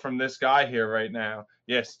steal from this guy here right now.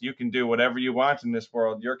 Yes, you can do whatever you want in this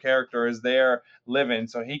world. Your character is there living,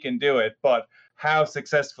 so he can do it, but how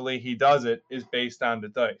successfully he does it is based on the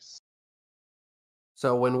dice.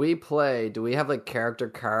 So when we play, do we have like character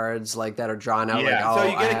cards like that are drawn out? Like, Yeah. oh, So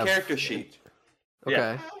you I get a have- character sheet. Okay.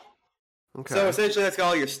 Yeah. Okay. So essentially, that's got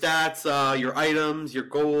all your stats, your items, your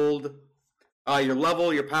gold, your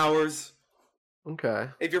level, your powers. Okay.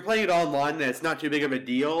 If you're playing it online, then it's not too big of a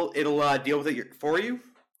deal. It'll deal with it for you.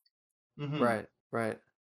 Mhm. Right. Right.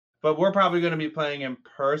 But we're probably going to be playing in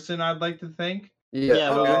person, I'd like to think. Yeah,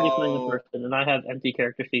 we're going to be playing Oh. in person, and I have empty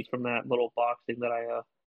character sheets from that little box thing that I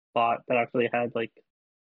bought that actually had like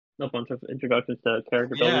a bunch of introductions to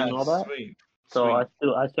character building Yeah, and all that. sweet. So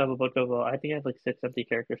sweet. I still have a bunch of I think I have like 6 empty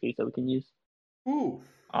character sheets that we can use. Ooh.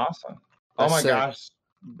 Awesome. That's Oh my sick. gosh.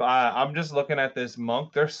 I'm just looking at this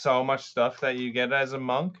monk. There's so much stuff that you get as a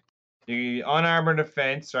monk. You unarmored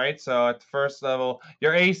defense, right? So at the first level,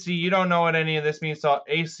 your AC, you don't know what any of this means. So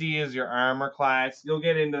AC is your armor class. You'll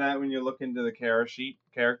get into that when you look into the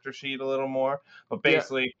character sheet a little more. But Yeah.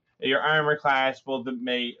 basically, your armor class will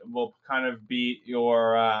kind of be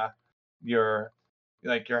your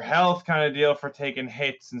like your health kind of deal for taking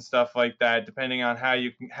hits and stuff like that, depending on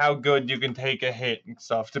how good you can take a hit and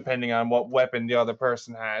stuff, depending on what weapon the other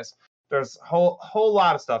person has. There's a whole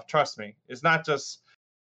lot of stuff. Trust me, it's not just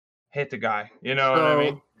hit the guy. You know what I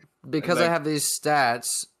mean? Because Like- I have these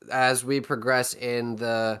stats, as we progress in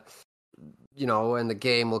the, in the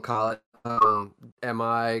game, we'll call it.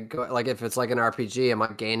 Like if it's like an RPG, am I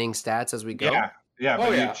gaining stats as we go? Yeah. Oh,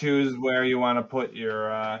 But yeah. you choose where you want to put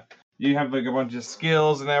your. You have like a bunch of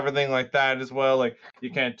skills and everything like that as well. Like you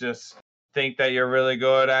can't just think that you're really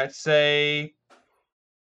good at, say,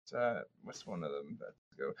 what's one of them? Let's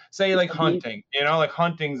go. Say like hunting. Like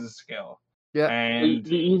hunting's a skill. Yeah. And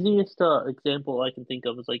The easiest example I can think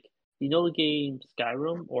of is like the game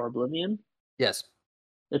Skyrim or Oblivion. Yes.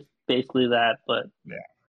 It's basically that, but Yeah.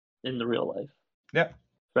 in the real life. Yep.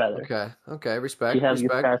 Rather, Okay. Respect. you have your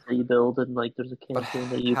Respect. stats that you build, and like there's a But campaign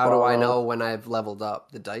that you how do I follow. know when I've leveled up?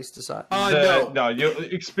 The dice decide. No. you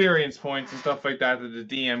experience points and stuff like that the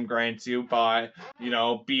DM grants you by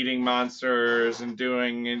beating monsters and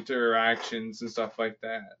doing interactions and stuff like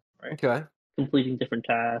that. Right. Okay. completing different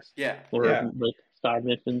tasks Yeah. or Yeah. like side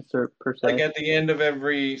missions or per se. Like at the end of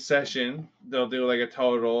every session, they'll do like a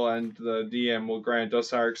total, and the DM will grant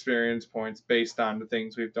us our experience points based on the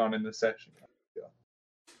things we've done in the session.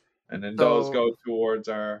 And then those So- go towards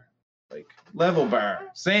our level bar.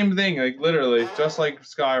 Same thing, like literally, just like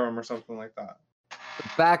Skyrim or something like that.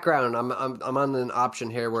 Background. I'm on an option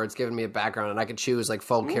here where it's giving me a background, and I could choose like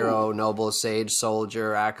folk hero, noble, sage,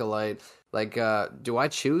 soldier, acolyte. Like, do I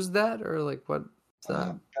choose that or like what's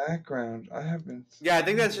that? Background. I haven't. Yeah, I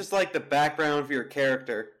think that's just like the background for your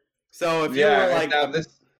character. So if Yeah, you were like, now this.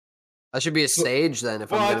 I should be a sage then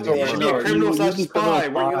if well, I'm going you to should be. be a No, criminal you slash be spy.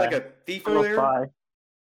 criminal Weren't you spy. like a thief Criminal earlier? spy.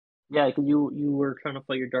 Yeah, because you were trying to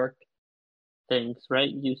fight your dark things, right?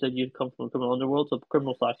 You said you'd come from the criminal underworld, so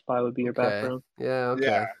criminal slash spy would be your Okay. background. Yeah. Okay.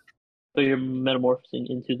 Yeah. So you're metamorphosing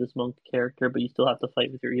into this monk character, but you still have to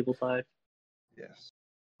fight with your evil side. Yes.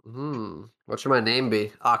 What should my name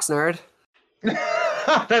be? Oxnard.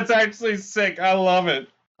 That's actually sick. I love it.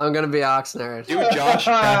 I'm gonna be Oxnard. Do Josh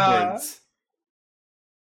backwards.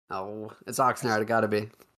 Oh, it's Oxnard. It gotta be.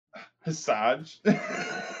 Hasaj.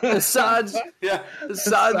 Hasaj. Yeah.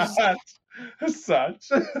 Hasaj.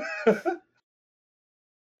 Hasaj.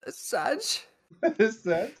 Hasaj.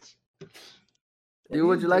 Hasaj.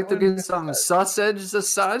 Would you like to get some sausage,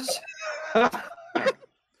 Hasaj?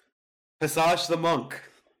 Passage the monk.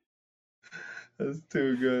 That's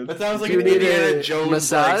too good. That sounds like Do you an need Indiana a Jones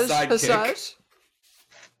massage? like sidekick. Hasaj?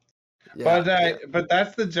 Yeah. But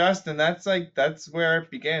that's the Justin. That's where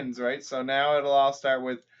it begins, right? So now it'll all start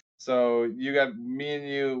with. So you got me and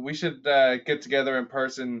you. We should get together in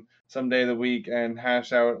person someday of the week and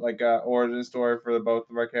hash out like a origin story for both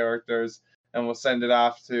of our characters, and we'll send it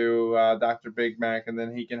off to Dr. Big Mac, and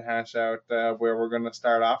then he can hash out where we're gonna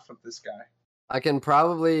start off with this guy. I can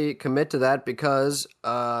probably commit to that because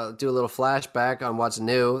do a little flashback on what's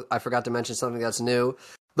new. I forgot to mention something that's new.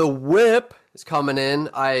 The whip is coming in.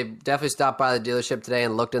 I definitely stopped by the dealership today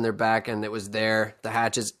and looked in their back, and it was there. The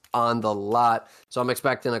hatch is on the lot, so I'm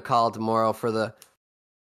expecting a call tomorrow for the.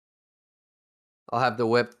 I'll have the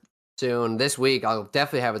whip soon this week. I'll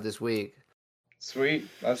definitely have it this week. Sweet.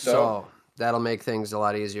 That's dope. So that'll make things a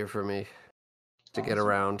lot easier for me to get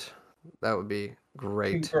around. That would be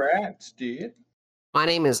great. Congrats, dude. My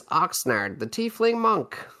name is Oxnard, the Tiefling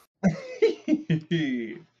Monk.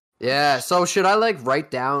 Yeah, so should I like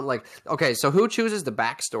write down like okay, so who chooses the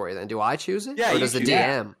backstory then? Do I choose it? Yeah, or you does the choose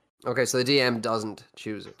DM? Okay, so the DM doesn't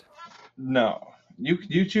choose it. No, you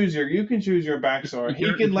choose you can choose your backstory.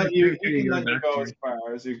 He can let you go as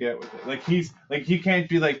far as you get with it. Like he can't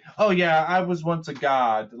be like, oh yeah, I was once a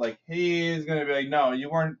god. Like he is gonna be like, no,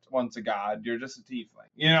 you weren't once a god. You're just a tiefling.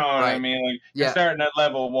 You know what I Right. mean? Like Yeah. you're starting at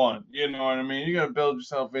level 1. You know what I mean? You gotta build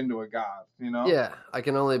yourself into a god. You know? Yeah, I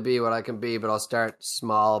can only be what I can be, but I'll start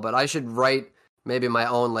small. But I should write maybe my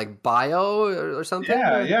own like bio or something.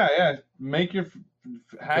 Yeah. Make your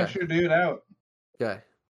hash your dude out. Okay,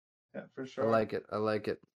 Yeah, for sure. I like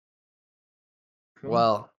it. Cool.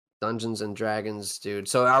 Well, Dungeons and Dragons, dude.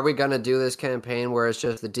 So are we gonna do this campaign where it's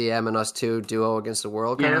just the DM and us two duo against the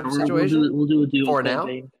world kind of situation? We'll do a duo For now?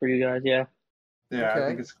 campaign for you guys. Yeah, yeah, okay. I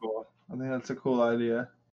think it's cool. I think that's a cool idea.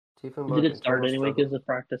 Tiefling we Monk did and it start Total anyway Struggle. because of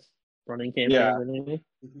practice running campaigns Yeah. anyway.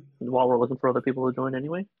 While we're looking for other people to join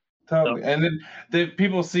anyway. Totally. And then the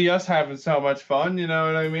people see us having so much fun, you know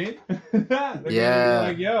what I mean? They're gonna be Yeah.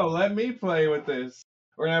 like, yo, let me play with this.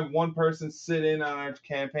 We're gonna have one person sit in on our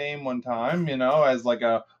campaign one time, you know, as like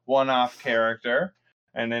a one-off character,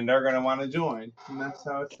 and then they're gonna want to join. And that's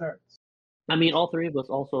how it starts. I mean, all three of us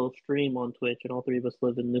also stream on Twitch, and all three of us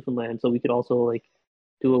live in Newfoundland, so we could also like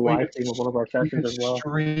do a live stream of one of our We sessions could as well.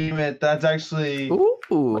 stream it. That's actually Ooh.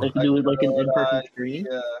 If you do it like an good in-person stream,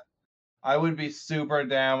 yeah. I would be super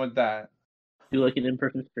down with that. do like an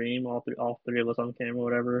in-person stream, all three of us on camera,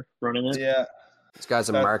 whatever, running it. Yeah. This guy's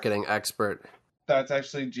a That's- marketing expert. That's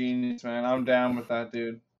actually genius, man. I'm down with that,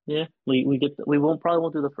 dude. Yeah, we probably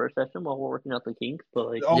won't do the first session while we're working out the kinks, but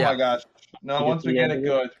like Oh Yeah. my gosh. No, We once get we to get the it end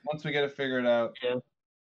of good. Once we get it figured out. Yeah.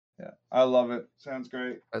 Yeah. I love it. Sounds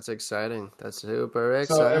great. That's exciting. That's super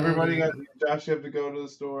exciting. So everybody got Josh, you have to go to the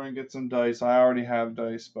store and get some dice. I already have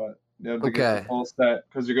dice, but you have to get Okay. the full set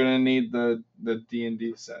because you're gonna need the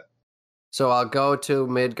D&D set. So I'll go to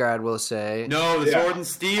Midgard, we'll say. No, the Yeah. Sword and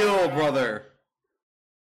Steel, brother.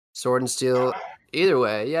 Sword and Steel. Either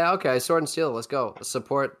way. Yeah, okay. Sword and Steel. Let's go. Let's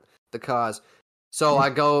support the cause. So I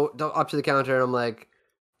go up to the counter and I'm like,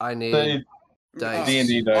 I need dice.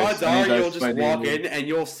 D&D dice. Odds I need are dice you'll for just my walk D&D. in and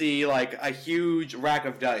you'll see like a huge rack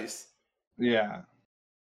of dice. Yeah.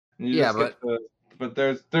 And you Yeah, just get but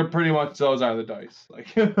they're pretty much those are the dice.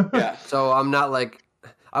 Like Yeah. So I'm not like,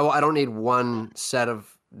 I don't need one set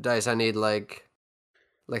of dice. I need like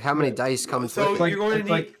how many dice come So with like- you're going to it's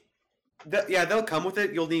need. like- Yeah, they'll come with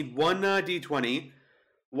it. You'll need one D20,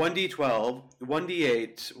 one D12, one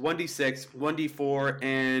D8, one D6, one D4,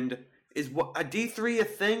 and is a D3 a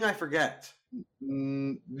thing? I forget.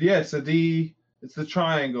 yes, it's the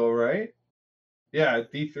triangle, right? Yeah,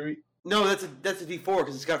 D3. No, that's a D4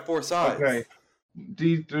 because it's got 4 sides. Okay.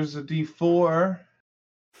 There's a D4.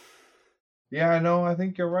 Yeah, I know. I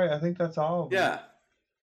think you're right. I think that's all of them. Yeah.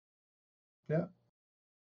 Yeah.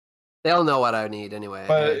 They'll know what I need anyway.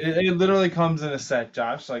 But it literally comes in a set,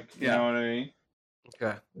 Josh. Like, you Yeah. know what I mean?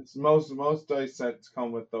 Okay. It's most dice sets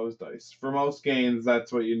come with those dice. For most games,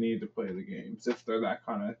 that's what you need to play the games if they're that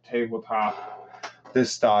kind of tabletop,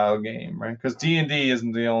 this style game, right? Because D&D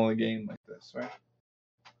isn't the only game like this, right?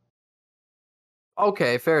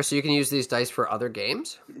 Okay, fair. So you can use these dice for other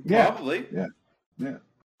games? Yeah. Probably. Yeah.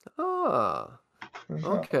 Oh, For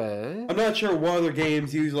sure. okay. I'm not sure what other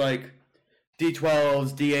games use like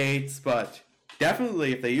D12s, D8s, but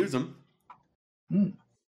definitely if they use them.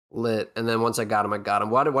 Lit. And then once I got them, I got them.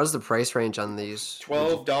 What is the price range on these?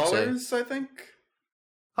 $12, I think.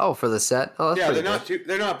 Oh, for the set? Oh, that's Yeah, pretty good.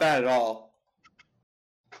 they're not bad at all.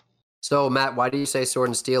 So, Matt, why do you say Sword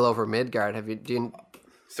and Steel over Midgard?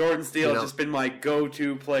 Sword and Steel You has know- just been my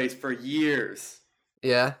go-to place for years.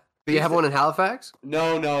 Yeah? Do you have one in Halifax?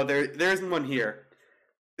 No, there isn't one here.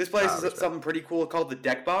 This place is respect. something pretty cool called the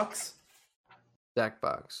Deck Box. Deck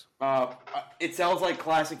box. It sells like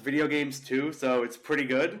classic video games too, so it's pretty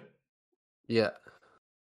good. Yeah.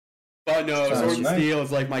 But no, Sounds Sword and nice. Steel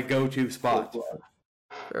is like my go-to spot.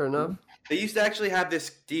 Fair enough. They used to actually have this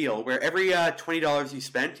deal where every $20 you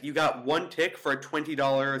spent, you got one tick for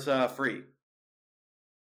 $20 free.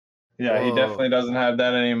 Yeah, he Whoa. definitely doesn't have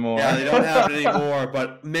that anymore. Yeah, they don't have it anymore,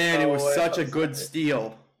 but man, it No was way, such a that's good right.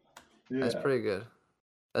 steal. Yeah. That's pretty good.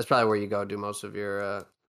 That's probably where you go do most of your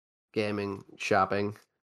gaming shopping.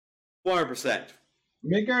 100%.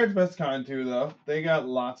 Midgard's best kind too, though. They got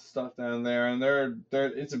lots of stuff down there, and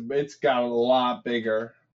it's got a lot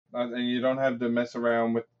bigger, and you don't have to mess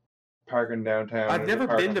around with parking downtown. I've There's a never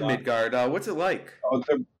parking been to lot. Midgard. What's it like? Oh,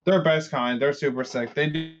 they're best kind. They're super sick. They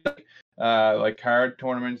do like card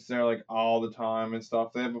tournaments there like all the time and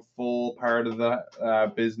stuff. They have a full part of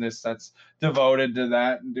the business that's devoted to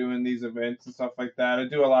that and doing these events and stuff like that. I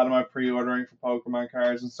do a lot of my pre-ordering for Pokemon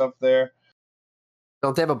cards and stuff there.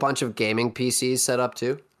 Don't they have a bunch of gaming PCs set up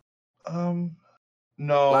too? No.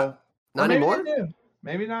 Not Or maybe anymore? they do.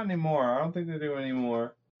 Maybe not anymore. I don't think they do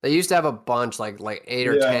anymore. They used to have a bunch, like 8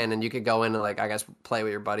 or Yeah. 10, and you could go in and I guess play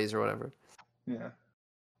with your buddies or whatever. Yeah.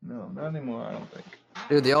 No, not anymore, I don't think.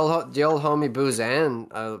 Dude, the old homie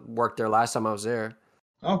Boozan worked there last time I was there.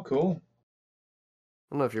 Oh, cool.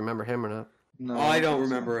 I don't know if you remember him or not. No, I don't think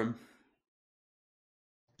so. remember him.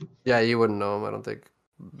 Yeah, you wouldn't know him, I don't think.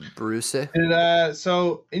 Bruce.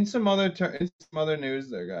 So in some other news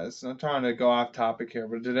there, guys. I'm trying to go off topic here,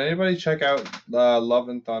 but did anybody check out Love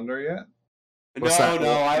and Thunder yet? What's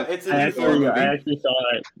that? It's a new Thor movie. I actually saw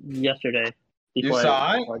it yesterday. You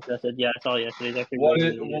saw it? I said, yeah, I saw it yesterday. It's actually What really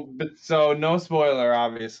is, good. well, but so no spoiler,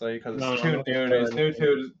 obviously, because No, it's no too new. It's spoiler.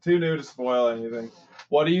 too new to spoil anything.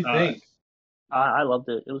 What do you think? I loved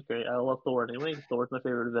it. It was great. I love Thor anyway. Thor's my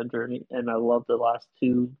favorite Avenger, and I love the last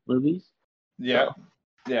 2 movies. Yeah, So,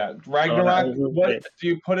 yeah. Ragnarok. it was What great. do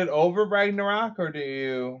you put it over Ragnarok or do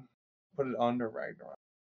you put it under Ragnarok?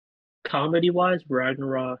 Comedy-wise,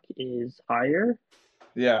 Ragnarok is higher,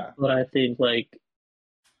 Yeah, but I think, I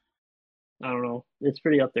don't know. It's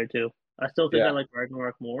pretty up there, too. I still think Yeah. I like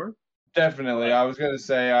Ragnarok more. definitely. I was gonna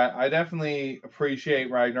say I definitely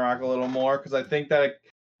appreciate Ragnarok a little more because I think that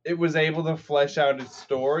it was able to flesh out its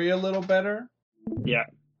story a little better. Yeah.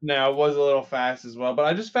 Now, it was a little fast as well, but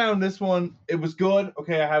I just found this one, it was good.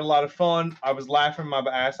 Okay, I had a lot of fun. I was laughing my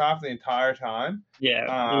ass off the entire time.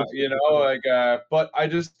 Yeah. But I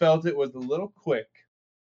just felt it was a little quick.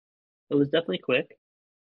 It was definitely quick.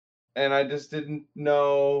 And I just didn't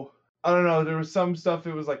know. I don't know. There was some stuff,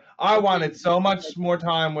 it was like, I wanted so much more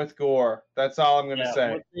time with Gore. That's all I'm going to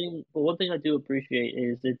say. One thing I do appreciate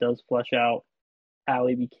is it does flesh out how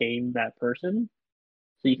he became that person.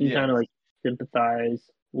 So you can Yes. kind of sympathize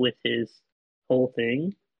with his whole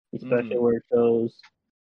thing, especially Mhm. where it shows,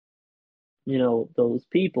 those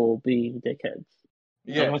people being dickheads.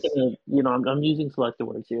 Yes, I'm not gonna, I'm using selective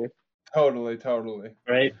words here, totally.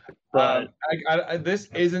 right? But This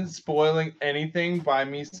isn't spoiling anything by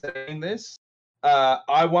me saying this.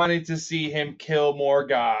 I wanted to see him kill more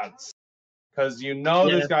gods. Because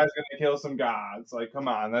this guy's gonna kill some gods. Like, come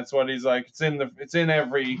on, that's what he's like. It's in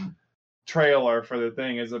every trailer for the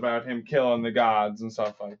thing is about him killing the gods and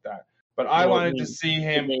stuff like that. But I wanted to see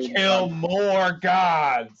him kill more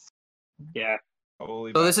gods. yeah,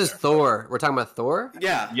 Holy So this is bastard. Thor. We're talking about Thor?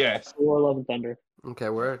 Yeah. Yes. Thor: Love and Thunder. Okay,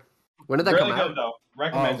 word. When did that Really come good out? though.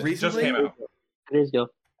 Recommend it. Just recently? came out. 2 days ago.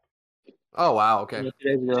 Oh, wow, okay. 2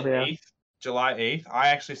 days ago, yeah. 8th, July 8th. I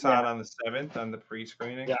actually saw it Yeah. on the 7th on the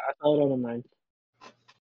pre-screening. Yeah, I saw it on the 9th.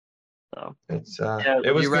 So It's Yeah,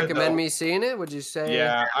 it was you good, recommend though. me seeing it? Would you say?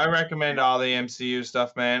 Yeah, I recommend all the MCU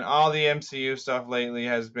stuff, man. All the MCU stuff lately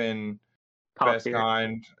has been top best tier.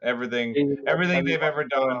 kind. Everything Have you they've ever watched,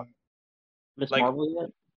 done. Miss Like, Marvel yet?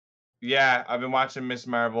 yeah, I've been watching Miss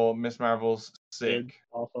Marvel. Miss Marvel's Good. sick.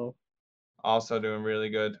 Also, Doing really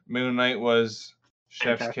good. Moon Knight was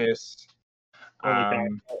chef's fantastic. kiss. Oh my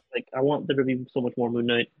god! Like I want there to be so much more Moon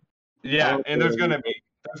Knight. Yeah, Oh, and there's gonna yeah. be.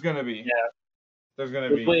 There's gonna be. Yeah. There's gonna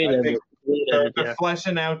It's be. way I think they're yeah.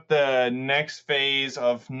 fleshing out the next phase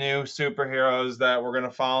of new superheroes that we're gonna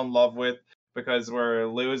fall in love with because we're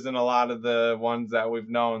losing a lot of the ones that we've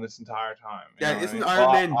known this entire time. You know Yeah, what I isn't mean?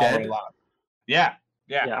 Iron Man All dead? a lot. Yeah,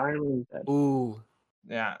 yeah, Yeah, Iron Man is dead. Ooh.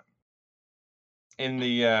 yeah. In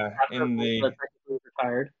the Technically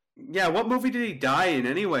retired. Yeah, what movie did he die in,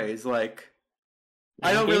 anyways? Like,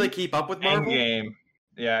 I don't Endgame? really keep up with Marvel. Endgame.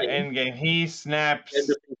 Yeah, Yeah. Endgame. He snaps End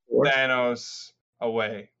of Phase 4. Thanos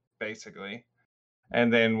away, basically.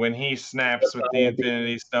 And then when he snaps with the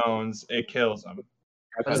Infinity Stones, it kills him.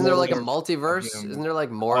 Isn't there like a Human. multiverse? Isn't there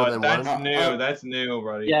like more than that's one? new. That's new,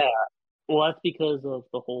 buddy. Yeah. Well, that's because of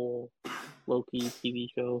the whole Loki TV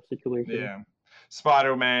show situation. Yeah.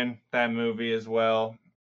 Spider-Man, that movie as well,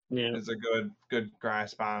 Yeah. is a good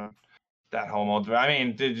grasp on that whole multiverse. I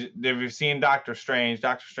mean, have you seen Doctor Strange?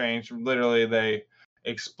 Doctor Strange, literally, they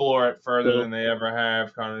explore it further than they ever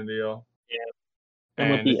have, kind of deal. Yeah.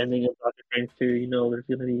 And with the ending of Doctor Strange 2, there's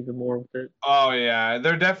going to be even more with it. Oh, yeah.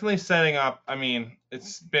 They're definitely setting up. I mean,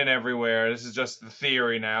 it's been everywhere. This is just the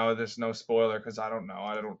theory now. There's no spoiler because I don't know.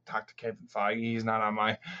 I don't talk to Kevin Feige. He's not on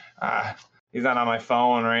my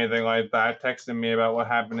phone or anything like that, texting me about what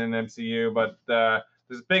happened in MCU. But there's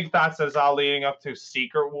big thoughts that's all leading up to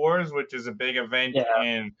Secret Wars, which is a big event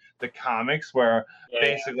in the comics where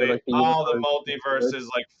basically like all the multiverses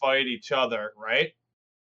like fight each other, right?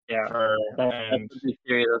 Yeah, that's the big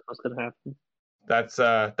theory. That's what's gonna happen. That's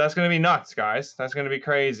gonna be nuts, guys. That's gonna be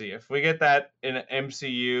crazy. If we get that in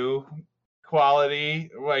MCU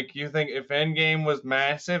quality, like you think if Endgame was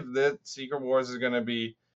massive, the Secret Wars is gonna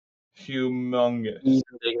be humongous.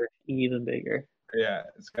 Even bigger. Yeah,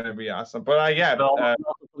 it's gonna be awesome. But it also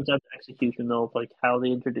comes down to execution though, of like how they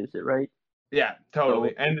introduce it, right? Yeah,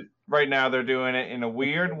 totally. And right now they're doing it in a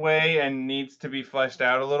weird way and needs to be fleshed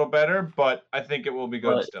out a little better, but I think it will be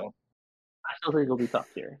good still. I still think it'll be top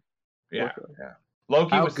tier. Yeah, yeah.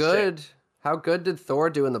 Loki was good. Sick. How good did Thor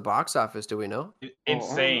do in the box office? Do we know?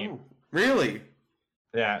 Insane. Really?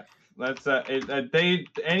 Yeah. That's any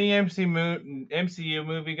MCU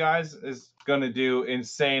movie, guys, is gonna do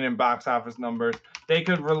insane in box office numbers. They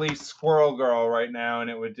could release Squirrel Girl right now and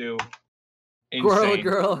it would do insane. Squirrel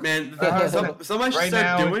Girl, man. Something I should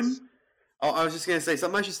start doing. I was just gonna say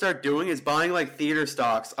something I should start doing is buying like theater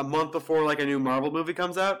stocks a month before like a new Marvel movie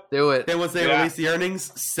comes out. Do it. Then once they release the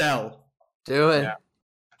earnings, sell. Do it. Yeah.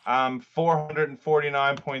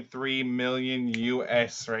 449.3 million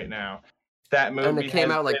US right now. That movie and it came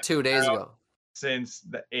out like 2 days ago. Since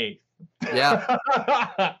the 8th.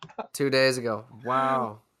 Yeah. 2 days ago.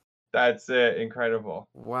 Wow. That's it. Incredible.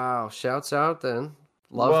 Wow. Shouts out then.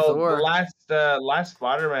 Love Thor. The last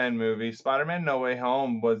Spider-Man movie, Spider-Man No Way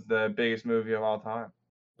Home, was the biggest movie of all time.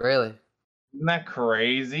 Really? Isn't that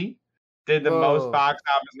crazy? Did the most box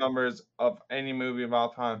office numbers of any movie of all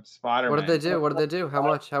time. Spider-Man. What did they do? How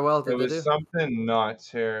much? How well did they do? It was something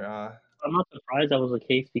nuts here. I'm not surprised that was the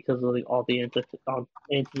case because of like all the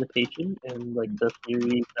anticipation and like the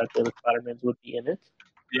theory that the Spider-Mans would be in it.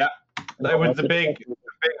 Yeah, it was the big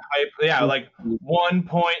hype. Yeah, like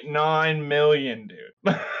 1.9 million, dude.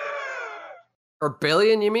 Or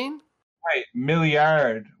billion, you mean? Right,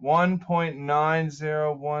 milliard.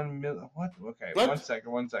 1.901 million. What? Okay, what? One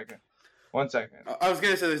second. I was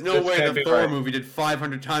gonna say, there's no way the Thor movie did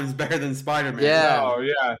 500 times better than Spider-Man. Yeah. Oh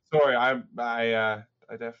yeah. Sorry, I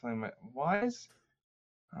definitely meant. Why is?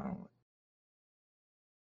 Oh.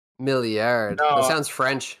 Milliard. No. That sounds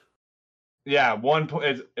French. Yeah, it's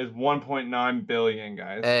 1.9 billion,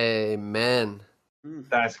 guys. Amen.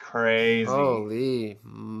 That's crazy. Holy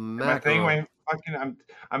mackerel.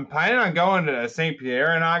 I'm planning on going to St.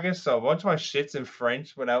 Pierre in August, so a bunch of my shit's in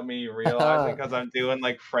French without me realizing because I'm doing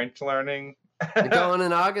like French learning. You're going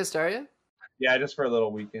in August, are you? Yeah, just for a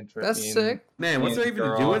little weekend trip. That's sick. Man, what's there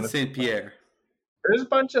even to do in St. Pierre? There's a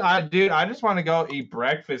bunch of I just want to go eat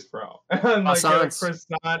breakfast, bro. And like get a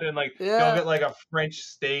croissant and like go get like a French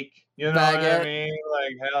steak. You know baguette. What I mean?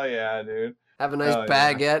 Like hell yeah, dude. Have a nice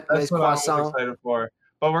baguette, nice croissant. I'm excited for.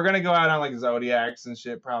 But we're gonna go out on like Zodiacs and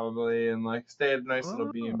shit probably, and like stay at a nice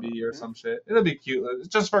little B&B or some shit. It'll be cute. It's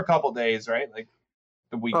just for a couple days, right? Like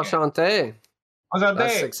the weekend. Enchanté. How's our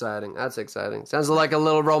That's date? exciting. That's exciting. Sounds like a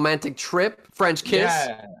little romantic trip. French kiss.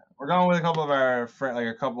 Yeah, we're going with a couple of our friends, like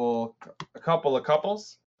a couple of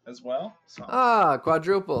couples as well. So. Ah,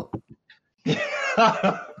 quadruple.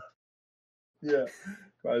 Yeah,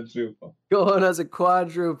 quadruple. Going as a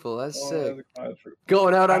quadruple. That's sick.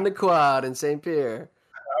 Going out on the quad in St. Pierre.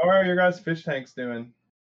 How are your guys' fish tanks doing?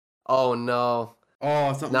 Oh no.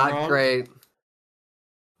 Oh, something Not wrong? great.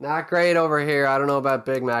 Not great over here. I don't know about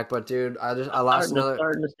Big Mac, but dude, I lost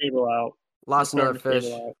starting to stable out. Lost another fish.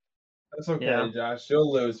 That's okay, Yeah. Josh.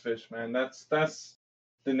 You'll lose fish, man. That's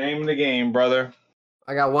the name of the game, brother.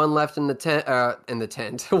 I got one left in the tent. In the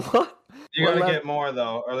tent. What? You One gotta left- get more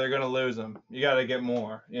though, or they're gonna lose them. You gotta get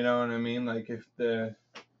more. You know what I mean? Like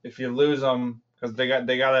if you lose them, because they got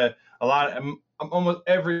a lot. Almost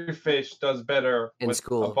every fish does better In with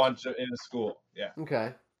school. a bunch of in school. Yeah,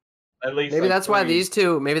 Okay. at least. Maybe like that's why 3. these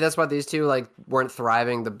two. Maybe that's why these two like weren't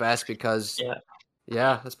thriving the best because. Yeah.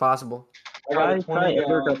 Yeah, that's possible. I got a Try 20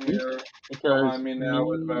 ever gallon guppies, here because behind me now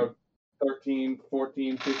with about 13,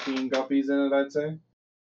 14, 15 guppies in it. I'd say.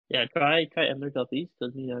 yeah, try Ember guppies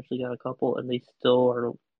because we actually got a couple and they still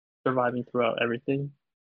are surviving throughout everything.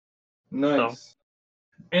 Nice.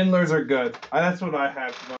 Endlers are good. That's what I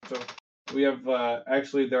have a bunch of. We have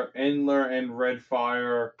actually they're Endler and Red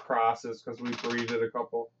Fire crosses because we breeded a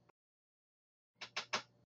couple.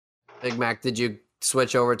 Big Mac, did you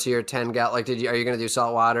switch over to your 10 gal? Like, are you gonna do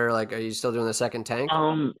saltwater? Like, are you still doing the second tank?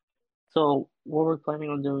 So what we're planning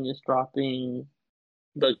on doing is dropping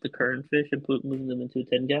the current fish and moving them into a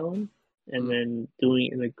 10-gallon, and then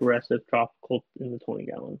doing an aggressive tropical in the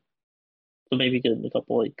 20-gallon. So maybe getting a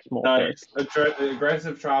couple like small Nice. sharks.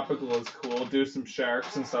 Aggressive tropical is cool. Do some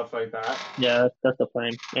sharks and stuff like that. Yeah, that's the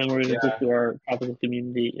plan. And we're gonna Yeah. just do our tropical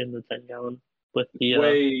community in the 10-gallon with the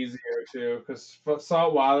Way easier too, because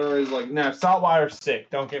saltwater is like saltwater's sick.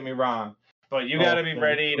 Don't get me wrong, but you got to be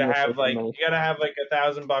ready to have like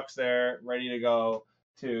 $1,000 there ready to go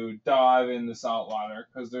to dive in the saltwater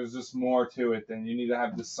because there's just more to it than you need to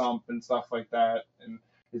have the sump and stuff like that, and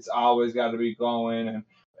it's always got to be going. And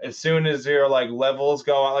as soon as your like levels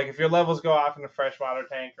go out, like if your levels go off in a freshwater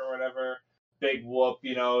tank or whatever, big whoop,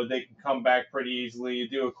 they can come back pretty easily. You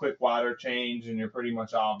do a quick water change and you're pretty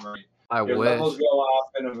much all right. I Your wish. levels go off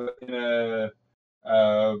in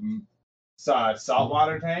a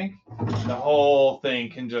saltwater tank, the whole thing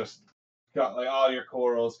can just like all your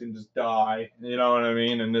corals can just die. You know what I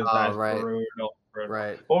mean? And that's right. brutal.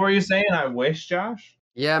 Right. What were you saying? I wish, Josh.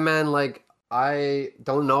 Yeah, man. Like, I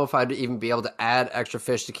don't know if I'd even be able to add extra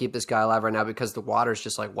fish to keep this guy alive right now because the water's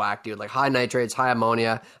just like whack, dude. Like high nitrates, high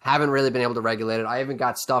ammonia. Haven't really been able to regulate it. I even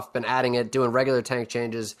got been adding it, doing regular tank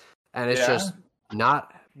changes, and it's just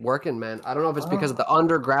not working, man. I don't know if it's because of the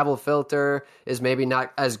under gravel filter is maybe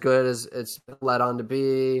not as good as it's led on to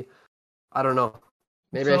be. I don't know.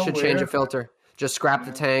 Maybe I should change a filter. Just scrap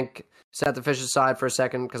the tank, set the fish aside for a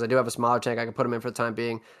second because I do have a smaller tank. I can put them in for the time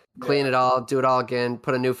being. Clean it all, do it all again,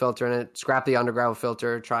 put a new filter in it, scrap the under gravel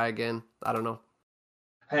filter, try again. I don't know.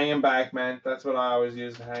 Hanging back, man. That's what I always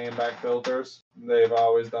use, the hanging back filters. They've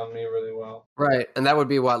always done me really well. Right. And that would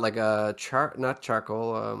be what, like a not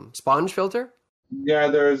charcoal, sponge filter? Yeah,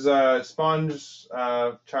 there's sponge,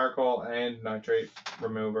 charcoal, and nitrate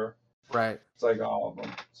remover. Right. It's like all of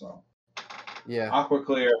them. So yeah, Aqua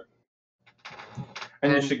Clear.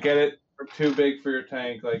 And you should get it too big for your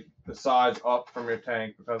tank, like the size up from your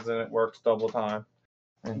tank, because then it works double time.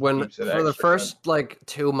 When for the first like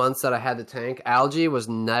 2 months that I had the tank, algae was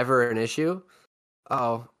never an issue.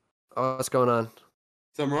 Oh, what's going on?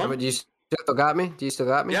 Something wrong? Do you still got me? Do you still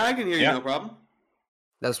got me? Yeah, I can hear you. No problem.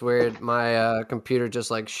 That's weird. My computer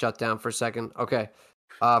just like shut down for a second. Okay.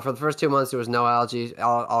 For the first 2 months, there was no algae.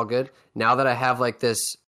 All good. Now that I have like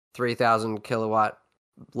this 3,000 kilowatt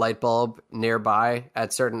light bulb nearby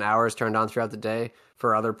at certain hours turned on throughout the day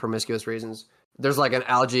for other promiscuous reasons, there's like an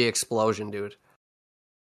algae explosion, dude.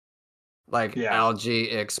 Like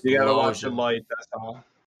algae explosion. You gotta watch the light. That's all.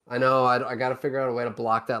 I know. I got to figure out a way to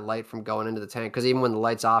block that light from going into the tank because even when the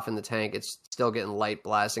light's off in the tank, it's still getting light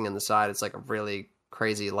blasting in the side. It's like a really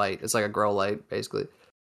crazy light. It's like a grow light, basically.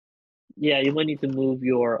 Yeah, you might need to move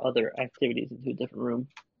your other activities into a different room.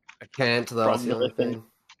 I can't, though. That's the only thing.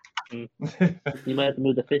 You might have to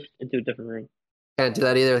move the fish into a different room. Can't do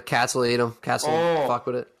that either. Cats will eat them. Cats will fuck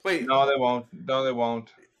with it. Wait. No, they won't.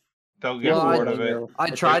 They'll get bored of it. I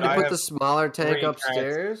tried to put the smaller tank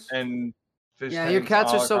upstairs. And fish your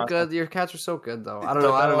cats are so good. Your cats are so good, though. I don't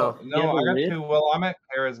know. No, I got two. Well, I'm at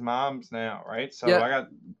Kara's mom's now, right? So I got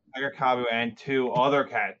Kabu and two other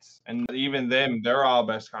cats, and even them, they're all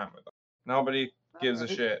best kind with them. Nobody gives a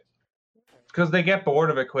shit because they get bored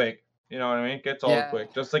of it quick. You know what I mean? It gets old Yeah.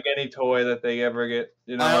 quick, just like any toy that they ever get.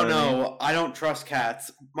 You know? I don't what I mean? know. I don't trust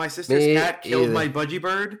cats. My sister's Me cat killed either. my budgie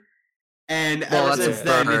bird, and Well, ever that's since a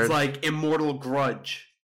then, bird. it's like immortal grudge.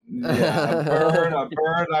 Yeah, a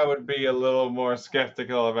bird, I would be a little more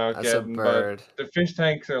skeptical about That's a getting. bird. But the fish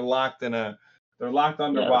tanks are locked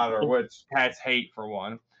underwater, which cats hate for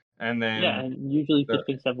one. And then Yeah, and usually fish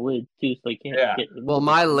tanks have lids too, so they can't Yeah. get. Well,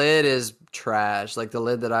 my lid is trash. Like the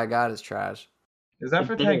lid that I got is trash. is that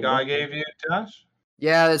for It's tank I big. gave you, Josh?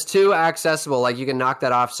 Yeah, it's too accessible. Like you can knock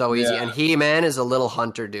that off so easy. Yeah. And He-Man is a little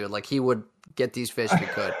hunter, dude. Like he would get these fish if he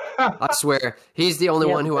could. I swear, he's the only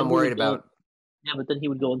Yeah, one who but I'm he worried would go- about. Yeah, but then he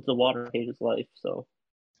would go into the water and hate his life. So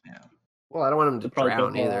Well, I don't want him to He'd probably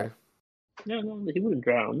drown jump out. either. no, he wouldn't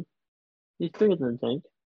drown. He's bigger than the tank.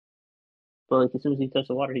 But like as soon as he touched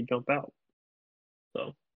the water, he'd jump out.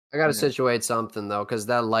 So I got to Yeah. situate something though, because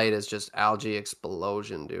that light is just algae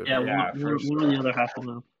explosion, dude. yeah, Yeah, one for or the other half will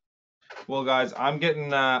know. Well, guys, I'm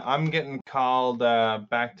getting called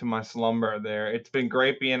back to my slumber. There, it's been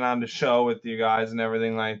great being on the show with you guys and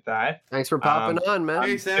everything like that. Thanks for popping on, man.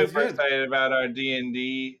 Hey, I'm sounds super good. excited about our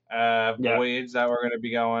D&D voyage that we're going to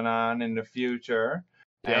be going on in the future.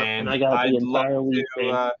 Yep. And And I got the I'd love entire week.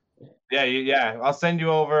 to. Yeah. I'll send you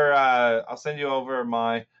over. I'll send you over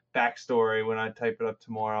my backstory when I type it up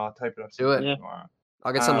tomorrow. I'll type it up Do it. Yeah. tomorrow.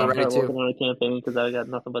 I'll get something Um, ready I'm working too. on a campaign because I got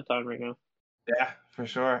nothing but time right now. Yeah, for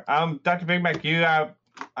sure. Dr. Big Mac, I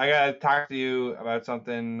gotta talk to you about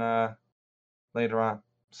something later on.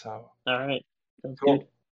 So All right, sounds Cool. good.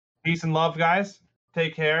 peace and love, guys.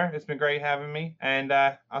 Take care. It's been great having me, and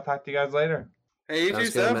I'll talk to you guys later. Hey, you too,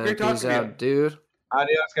 Sounds good, Seth. man. Great talking Peace to you. out, dude.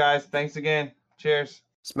 Adios, guys. Thanks again. Cheers.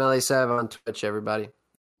 Smelly Sev on Twitch, everybody.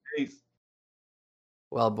 Peace.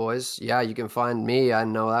 Well, boys, yeah, you can find me. I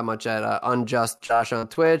know that much at Unjust Josh on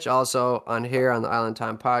Twitch. Also on here on the Island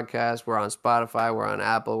Time Podcast. We're on Spotify. We're on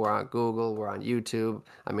Apple. We're on Google. We're on YouTube.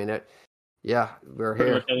 I mean, we're Pretty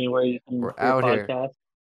here. much anywhere you can We're do a out here. podcast.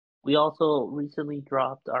 We also recently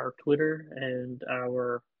dropped our Twitter and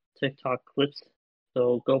our TikTok clips.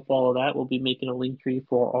 So go follow that. We'll be making a link tree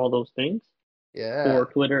for all those things. Yeah.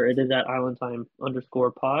 For Twitter, it is at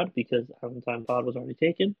IslandTime_pod because Island Time Pod was already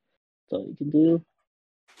taken. So you can do.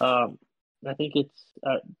 I think it's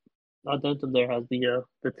Adentum there has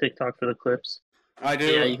the TikTok for the clips. I do.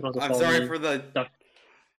 Yeah, you can also I'm follow sorry me. for the Doc-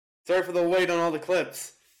 sorry for the wait on all the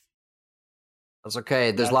clips. That's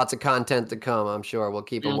okay. There's Yeah. lots of content to come, I'm sure. We'll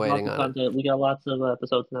keep them lots waiting of on it. content. We got lots of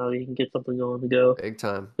episodes now. You can get something going to go. Big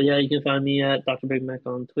time. But yeah, you can find me at Dr. Big Mac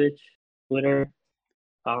on Twitch, Twitter.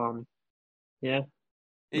 Yeah.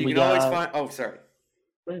 You We can always got- find. Oh, sorry.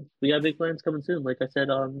 plans. We got big plans coming soon. Like I said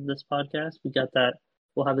on this podcast, we got that.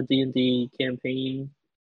 We'll have a D&D campaign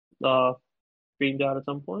streamed out at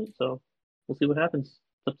some point. So we'll see what happens.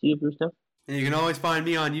 It's up to you, Bruce. Now. And you can always find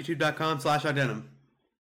me on youtube.com/Identim.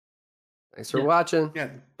 Thanks for Yeah. watching. Yeah.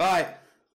 Bye.